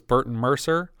Candy was Burton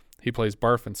Mercer. He plays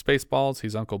Barf in Spaceballs.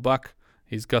 He's Uncle Buck.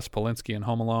 He's Gus Polinski in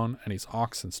Home Alone. And he's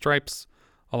Ox in Stripes,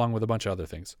 along with a bunch of other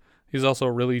things. He's also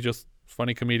a really just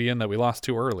funny comedian that we lost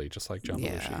too early, just like John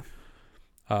Belushi.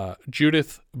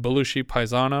 Judith Belushi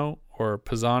Pisano, or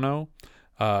Pisano.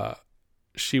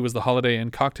 She was the Holiday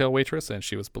Inn cocktail waitress, and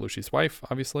she was Belushi's wife,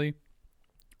 obviously.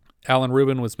 Alan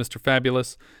Rubin was Mr.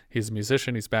 Fabulous. He's a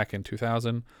musician. He's back in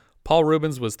 2000. Paul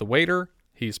Rubens was the waiter.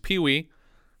 He's Pee-wee.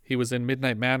 He was in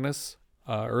Midnight Madness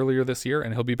earlier this year,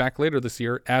 and he'll be back later this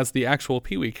year as the actual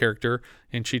Pee-wee character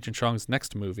in Cheech and Chong's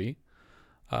next movie.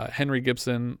 Henry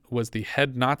Gibson was the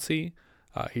head Nazi.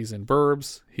 He's in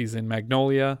Burbs. He's in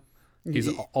Magnolia. He's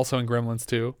also in Gremlins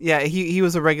 2. Yeah, he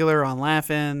was a regular on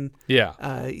Laugh-In.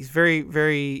 Yeah. He's very,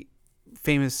 very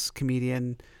famous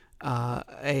comedian.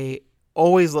 I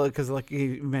always look, because like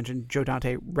you mentioned, Joe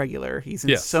Dante regular. He's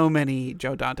in so many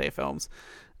Joe Dante films.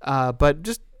 But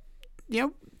just,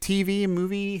 TV and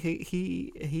movie,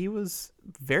 he was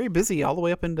very busy all the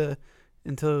way up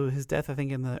until his death, I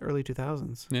think, in the early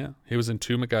 2000s. Yeah. He was in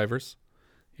 2 MacGyvers.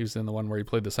 He was in the one where he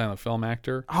played the silent film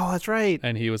actor. Oh, that's right.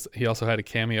 And he also had a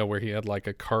cameo where he had like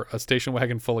a station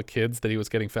wagon full of kids that he was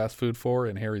getting fast food for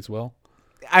in Harry's Will.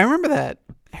 I remember that.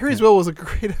 Harry's Will was a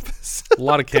great episode. A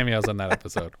lot of cameos on that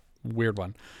episode. Weird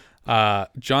one.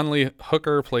 John Lee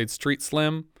Hooker played Street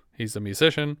Slim. He's a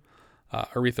musician.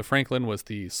 Aretha Franklin was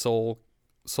the Soul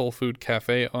Food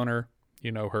Cafe owner.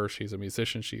 You know her. She's a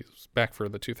musician. She's back for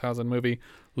the 2000 movie.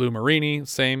 Lou Marini,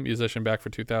 same musician, back for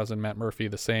 2000. Matt Murphy,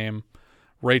 the same.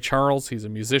 Ray Charles, he's a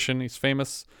musician. He's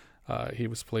famous. He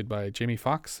was played by Jamie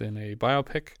Foxx in a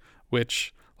biopic,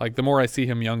 which, like, the more I see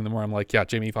him young, the more I'm like, yeah,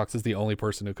 Jamie Foxx is the only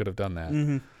person who could have done that.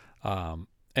 Mm-hmm.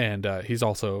 And he's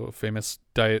also a famous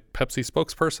Diet Pepsi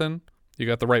spokesperson. You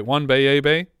got the right one,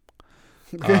 Bay.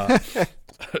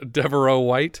 Devereaux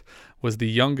White was the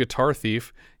young guitar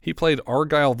thief. He played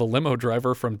Argyle, the limo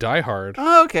driver from Die Hard.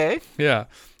 Oh, okay. Yeah.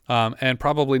 And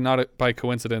probably not by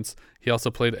coincidence, he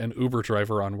also played an Uber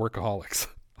driver on Workaholics.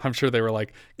 I'm sure they were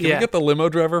like, can we get the limo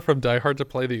driver from Die Hard to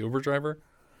play the Uber driver?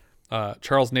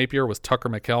 Charles Napier was Tucker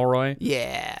McElroy.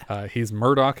 Yeah. He's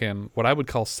Murdoch in what I would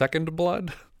call Second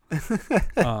Blood.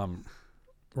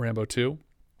 Rambo 2.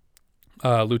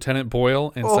 Lieutenant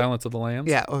Boyle in Silence of the Lambs.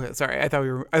 Yeah. Okay. Sorry. I thought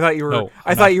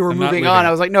you were moving on.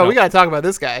 I was like, no, we got to talk about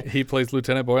this guy. He plays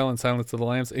Lieutenant Boyle in Silence of the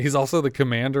Lambs. He's also the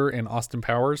commander in Austin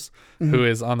Powers, who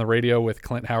is on the radio with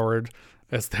Clint Howard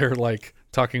as they're like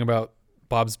talking about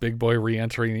Bob's Big Boy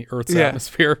re-entering the Earth's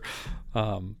atmosphere.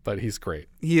 But he's great.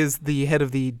 He is the head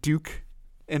of the Duke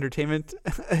Entertainment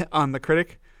on The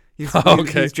Critic. He's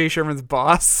Jay Sherman's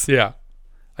boss. Yeah.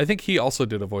 I think he also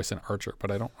did a voice in Archer, but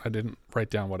I didn't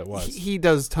write down what it was. He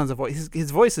does tons of voice.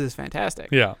 His voice is fantastic.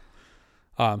 Yeah.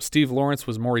 Steve Lawrence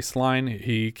was Maurice Line.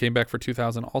 He came back for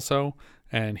 2000 also,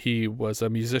 and he was a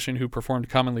musician who performed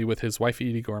commonly with his wife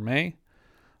Edie Gourmet.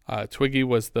 Twiggy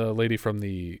was the lady from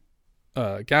the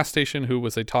gas station who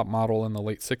was a top model in the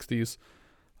late 60s.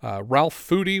 Ralph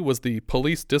Foodie was the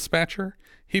police dispatcher.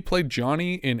 He played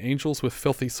Johnny in Angels with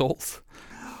Filthy Souls.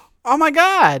 Oh my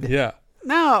God. Yeah.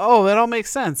 No, that all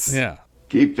makes sense. Yeah.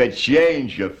 Keep the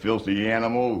change, you filthy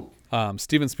animal.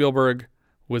 Steven Spielberg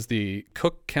was the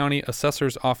Cook County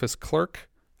Assessor's Office clerk,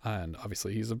 and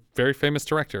obviously he's a very famous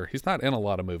director. He's not in a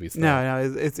lot of movies, though.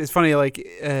 No, it's funny. Like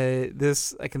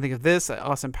this, I can think of this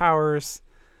Austin Powers,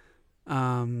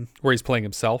 where he's playing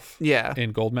himself. Yeah.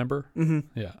 In Goldmember.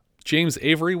 Mm-hmm. Yeah. James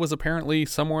Avery was apparently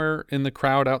somewhere in the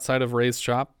crowd outside of Ray's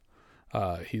shop.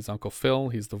 He's Uncle Phil.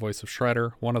 He's the voice of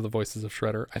Shredder, one of the voices of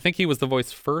Shredder. I think he was the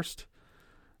voice first,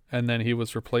 and then he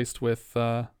was replaced with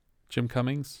Jim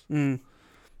Cummings.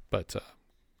 But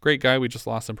great guy. We just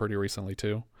lost him pretty recently,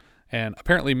 too. And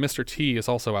apparently Mr. T is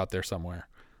also out there somewhere.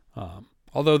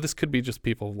 Although this could be just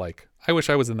people like, I wish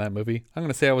I was in that movie. I'm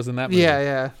going to say I was in that movie.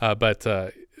 Yeah. But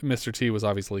Mr. T was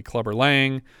obviously Clubber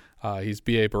Lang. He's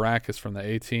B.A. Baracus from the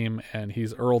A-Team, and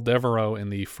he's Earl Devereaux in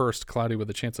the first Cloudy with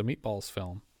a Chance of Meatballs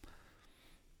film.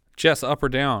 Jess, up or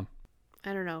down?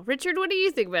 I don't know. Richard, what do you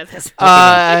think about this?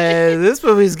 This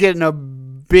movie's getting a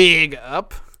big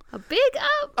up. A big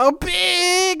up? A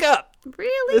big up.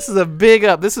 Really? This is a big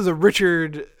up. This is a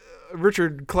Richard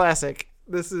classic.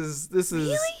 This is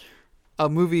really? a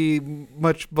movie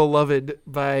much beloved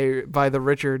by the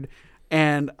Richard.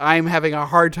 and I'm having a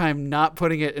hard time not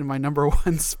putting it in my number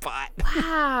 1 spot.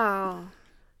 Wow.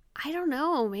 I don't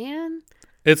know, man.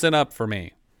 It's an up for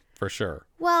me, for sure.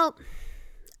 Well,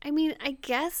 I mean, I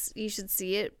guess you should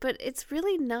see it, but it's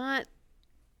really not,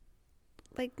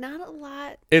 like, not a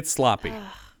lot. It's sloppy.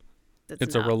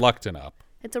 It's a up. reluctant up.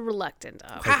 It's a reluctant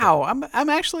up. Wow, I'm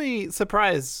actually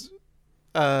surprised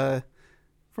from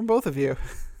both of you.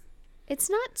 It's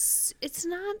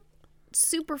not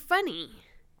super funny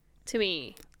to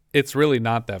me. It's really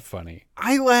not that funny.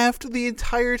 I laughed the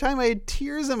entire time. I had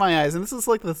tears in my eyes, and this is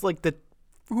like the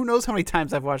who knows how many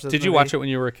times I've watched this. Did you watch it when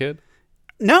you were a kid?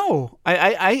 No,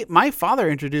 I my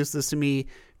father introduced this to me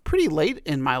pretty late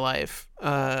in my life,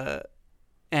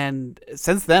 and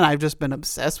since then I've just been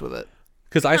obsessed with it.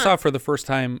 Because I saw it for the first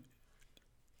time,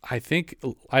 I think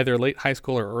either late high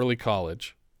school or early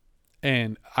college,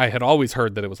 and I had always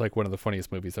heard that it was like one of the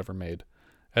funniest movies ever made,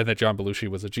 and that John Belushi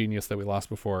was a genius that we lost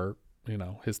before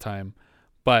his time,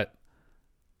 but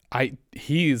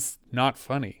he's not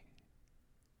funny.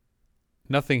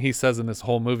 Nothing he says in this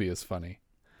whole movie is funny.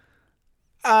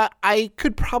 I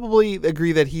could probably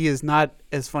agree that he is not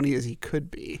as funny as he could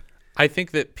be. I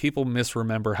think that people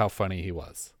misremember how funny he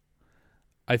was.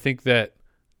 I think that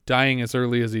dying as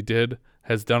early as he did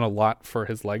has done a lot for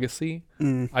his legacy.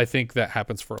 I think that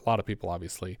happens for a lot of people,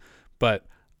 obviously, but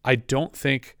I don't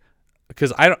think,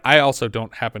 because I also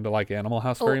don't happen to like Animal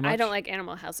House very much. I don't like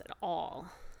Animal House at all.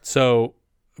 So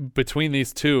between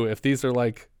these two, if these are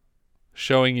like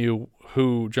showing you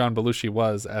who John Belushi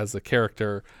was as a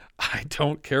character, I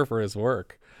don't care for his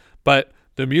work. But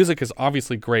the music is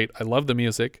obviously great. I love the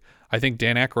music. I think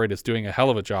Dan Aykroyd is doing a hell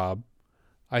of a job.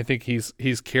 I think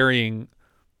he's carrying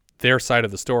their side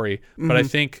of the story. But I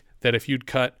think that if you'd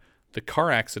cut the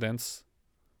car accidents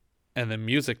and the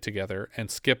music together and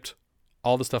skipped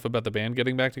all the stuff about the band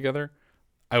getting back together,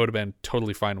 I would have been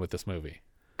totally fine with this movie.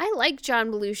 I like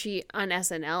John Belushi on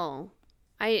SNL.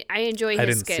 I enjoy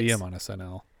his skits. I didn't see him on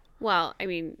SNL. Well, I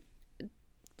mean,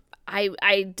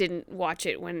 I didn't watch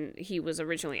it when he was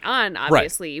originally on,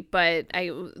 obviously, but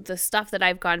the stuff that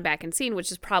I've gone back and seen,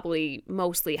 which is probably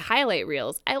mostly highlight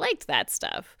reels, I liked that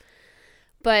stuff.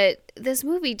 But this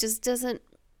movie just doesn't,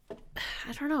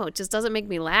 I don't know, it just doesn't make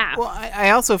me laugh. Well,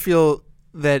 I also feel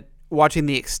that watching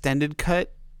the extended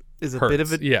cut is a bit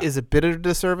of a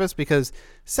disservice, because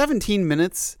 17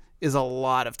 minutes is a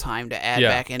lot of time to add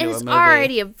back into a movie. It's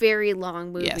already a very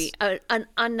long movie, an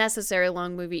unnecessary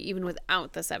long movie, even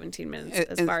without the 17 minutes,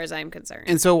 as far as I'm concerned.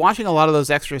 And so watching a lot of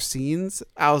those extra scenes,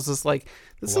 I was just like,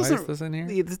 Why is this in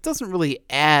here? This doesn't really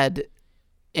add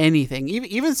anything.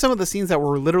 Even some of the scenes that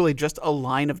were literally just a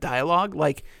line of dialogue,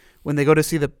 like when they go to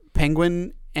see the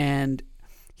penguin, and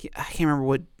I can't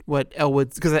remember what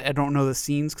Elwood, because I don't know the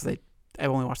scenes because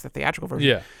I've only watched the theatrical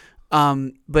version.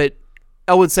 Yeah. But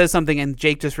Elwood says something and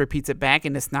Jake just repeats it back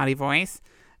in a snotty voice.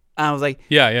 I was like,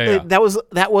 yeah. That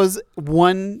was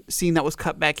one scene that was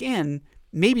cut back in,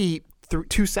 maybe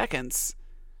 2 seconds,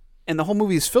 and the whole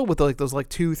movie is filled with those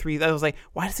 2, 3. I was like,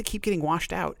 why does it keep getting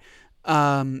washed out?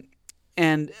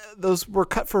 And those were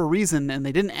cut for a reason, and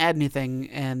they didn't add anything.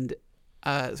 And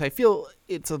so I feel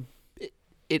it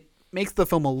makes the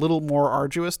film a little more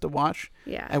arduous to watch.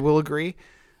 Yeah, I will agree.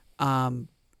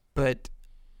 But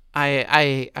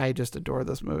I just adore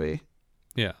this movie.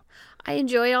 Yeah. I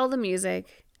enjoy all the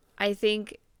music. I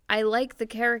think I like the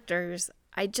characters.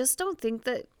 I just don't think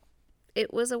that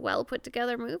it was a well put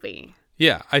together movie.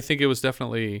 Yeah, I think it was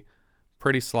definitely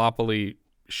pretty sloppily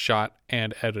shot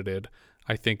and edited.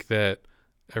 I think that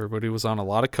everybody was on a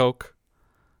lot of coke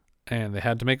and they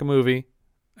had to make a movie,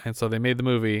 and so they made the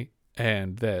movie,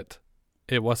 and that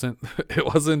it wasn't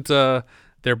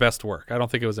their best work. I don't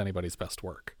think it was anybody's best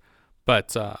work.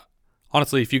 But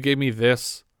honestly, if you gave me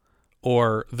this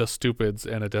or The Stupids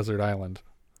and A Desert Island,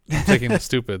 I'm taking The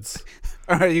Stupids.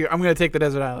 All right, I'm going to take The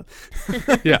Desert Island.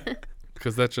 Yeah,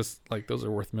 because that's just like, those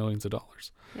are worth millions of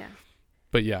dollars. Yeah.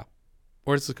 But yeah,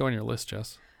 where does this go on your list,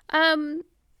 Jess?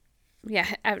 Yeah,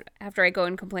 after I go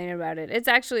and complain about it, it's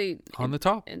actually on the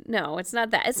top. No, it's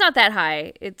not that. It's not that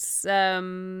high. It's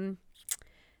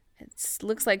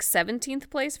looks like 17th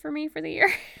place for me for the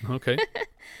year. Okay.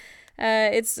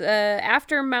 It's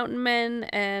after Mountain Men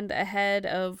and ahead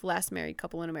of Last Married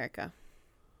Couple in America.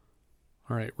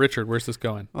 All right, Richard, where's this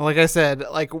going? Well, like I said,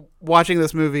 like watching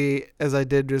this movie as I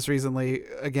did just recently,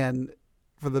 again,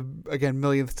 for the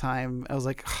millionth time, I was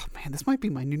like, oh man, this might be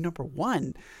my new number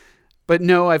one. But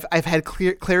no, I've had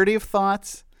clarity of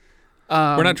thoughts.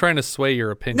 We're not trying to sway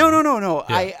your opinion. No.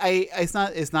 Yeah. It's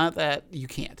not that you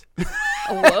can't.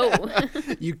 Whoa.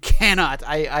 You cannot.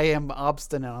 I am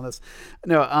obstinate on this.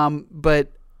 No,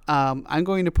 but I'm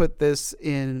going to put this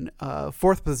in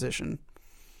fourth position,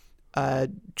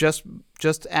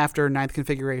 just after Ninth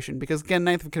Configuration, because again,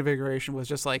 Ninth Configuration was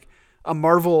just like a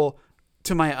marvel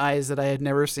to my eyes that I had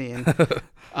never seen.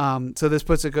 So this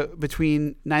puts it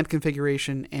between Ninth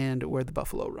Configuration and Where the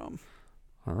Buffalo Roam.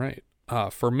 All right.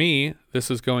 For me,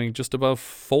 this is going just above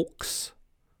Folks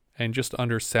and just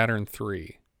under Saturn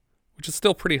III, which is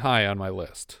still pretty high on my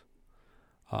list.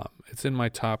 It's in my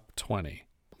top 20.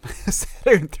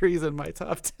 Saturn III is in my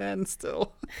top 10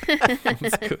 still.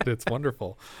 It's good. It's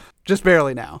wonderful. Just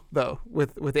barely now, though.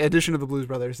 With the addition of the Blues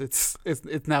Brothers, it's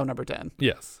now number 10.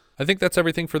 Yes. I think that's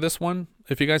everything for this one.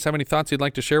 If you guys have any thoughts you'd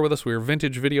like to share with us, we are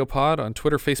Vintage Video Pod on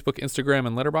Twitter, Facebook, Instagram,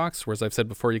 and Letterboxd, where, as I've said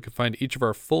before, you can find each of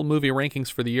our full movie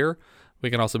rankings for the year.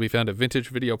 We can also be found at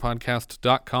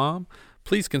vintagevideopodcast.com.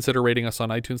 Please consider rating us on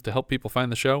iTunes to help people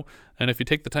find the show, and if you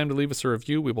take the time to leave us a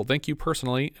review, we will thank you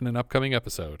personally in an upcoming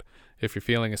episode. If you're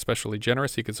feeling especially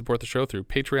generous, you can support the show through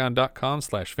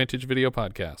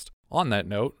patreon.com/vintagevideopodcast. On that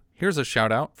note, here's a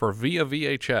shout out for Via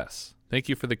VHS. Thank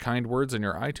you for the kind words in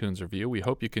your iTunes review. We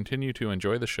hope you continue to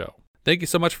enjoy the show. Thank you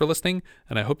so much for listening,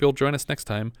 and I hope you'll join us next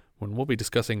time when we'll be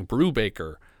discussing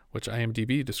Brubaker, which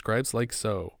IMDb describes like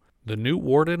so. The new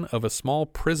warden of a small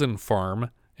prison farm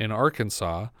in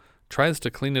Arkansas tries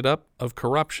to clean it up of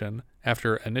corruption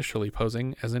after initially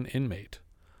posing as an inmate.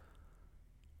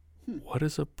 What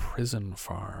is a prison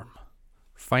farm?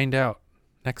 Find out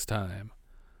next time.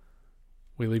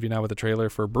 We leave you now with a trailer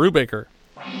for Brubaker.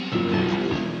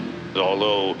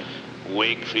 Although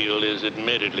Wakefield is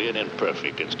admittedly an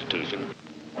imperfect institution,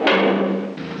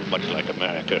 much like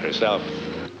America herself,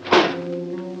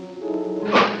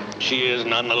 she is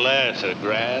nonetheless a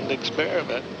grand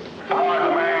experiment.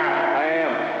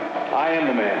 I am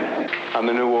the man. I'm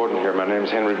the new warden here. My name's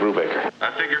Henry Brubaker.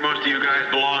 I figure most of you guys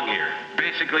belong here.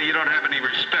 Basically, you don't have any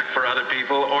respect for other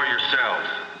people or yourselves.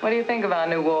 What do you think of our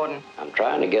new warden? I'm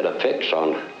trying to get a fix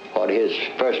on what his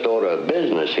first order of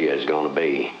business here is going to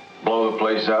be. Blow the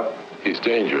place up? He's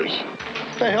dangerous.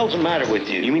 What the hell's the matter with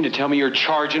you? You mean to tell me you're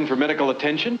charging for medical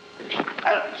attention? Get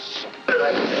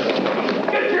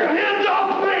your hands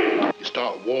off me! You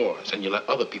start wars and you let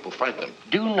other people fight them.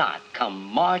 Do not come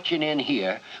marching in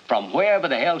here from wherever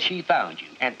the hell she found you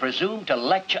and presume to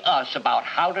lecture us about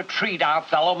how to treat our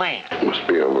fellow man. Must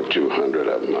be over 200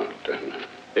 of them out there.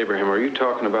 Abraham, are you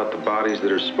talking about the bodies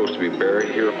that are supposed to be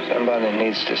buried here? Somebody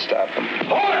needs to stop them.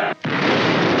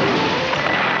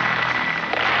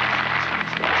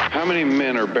 How many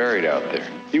men are buried out there?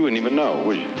 You wouldn't even know,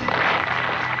 would you?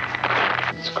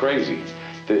 It's crazy.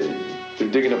 They're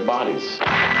digging up bodies.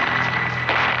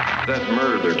 That's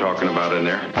murder they're talking about in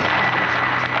there.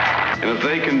 And if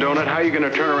they condone it, how are you going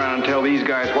to turn around and tell these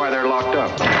guys why they're locked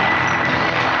up?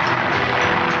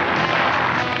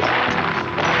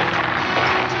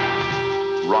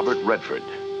 Robert Redford,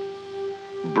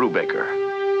 Brubaker.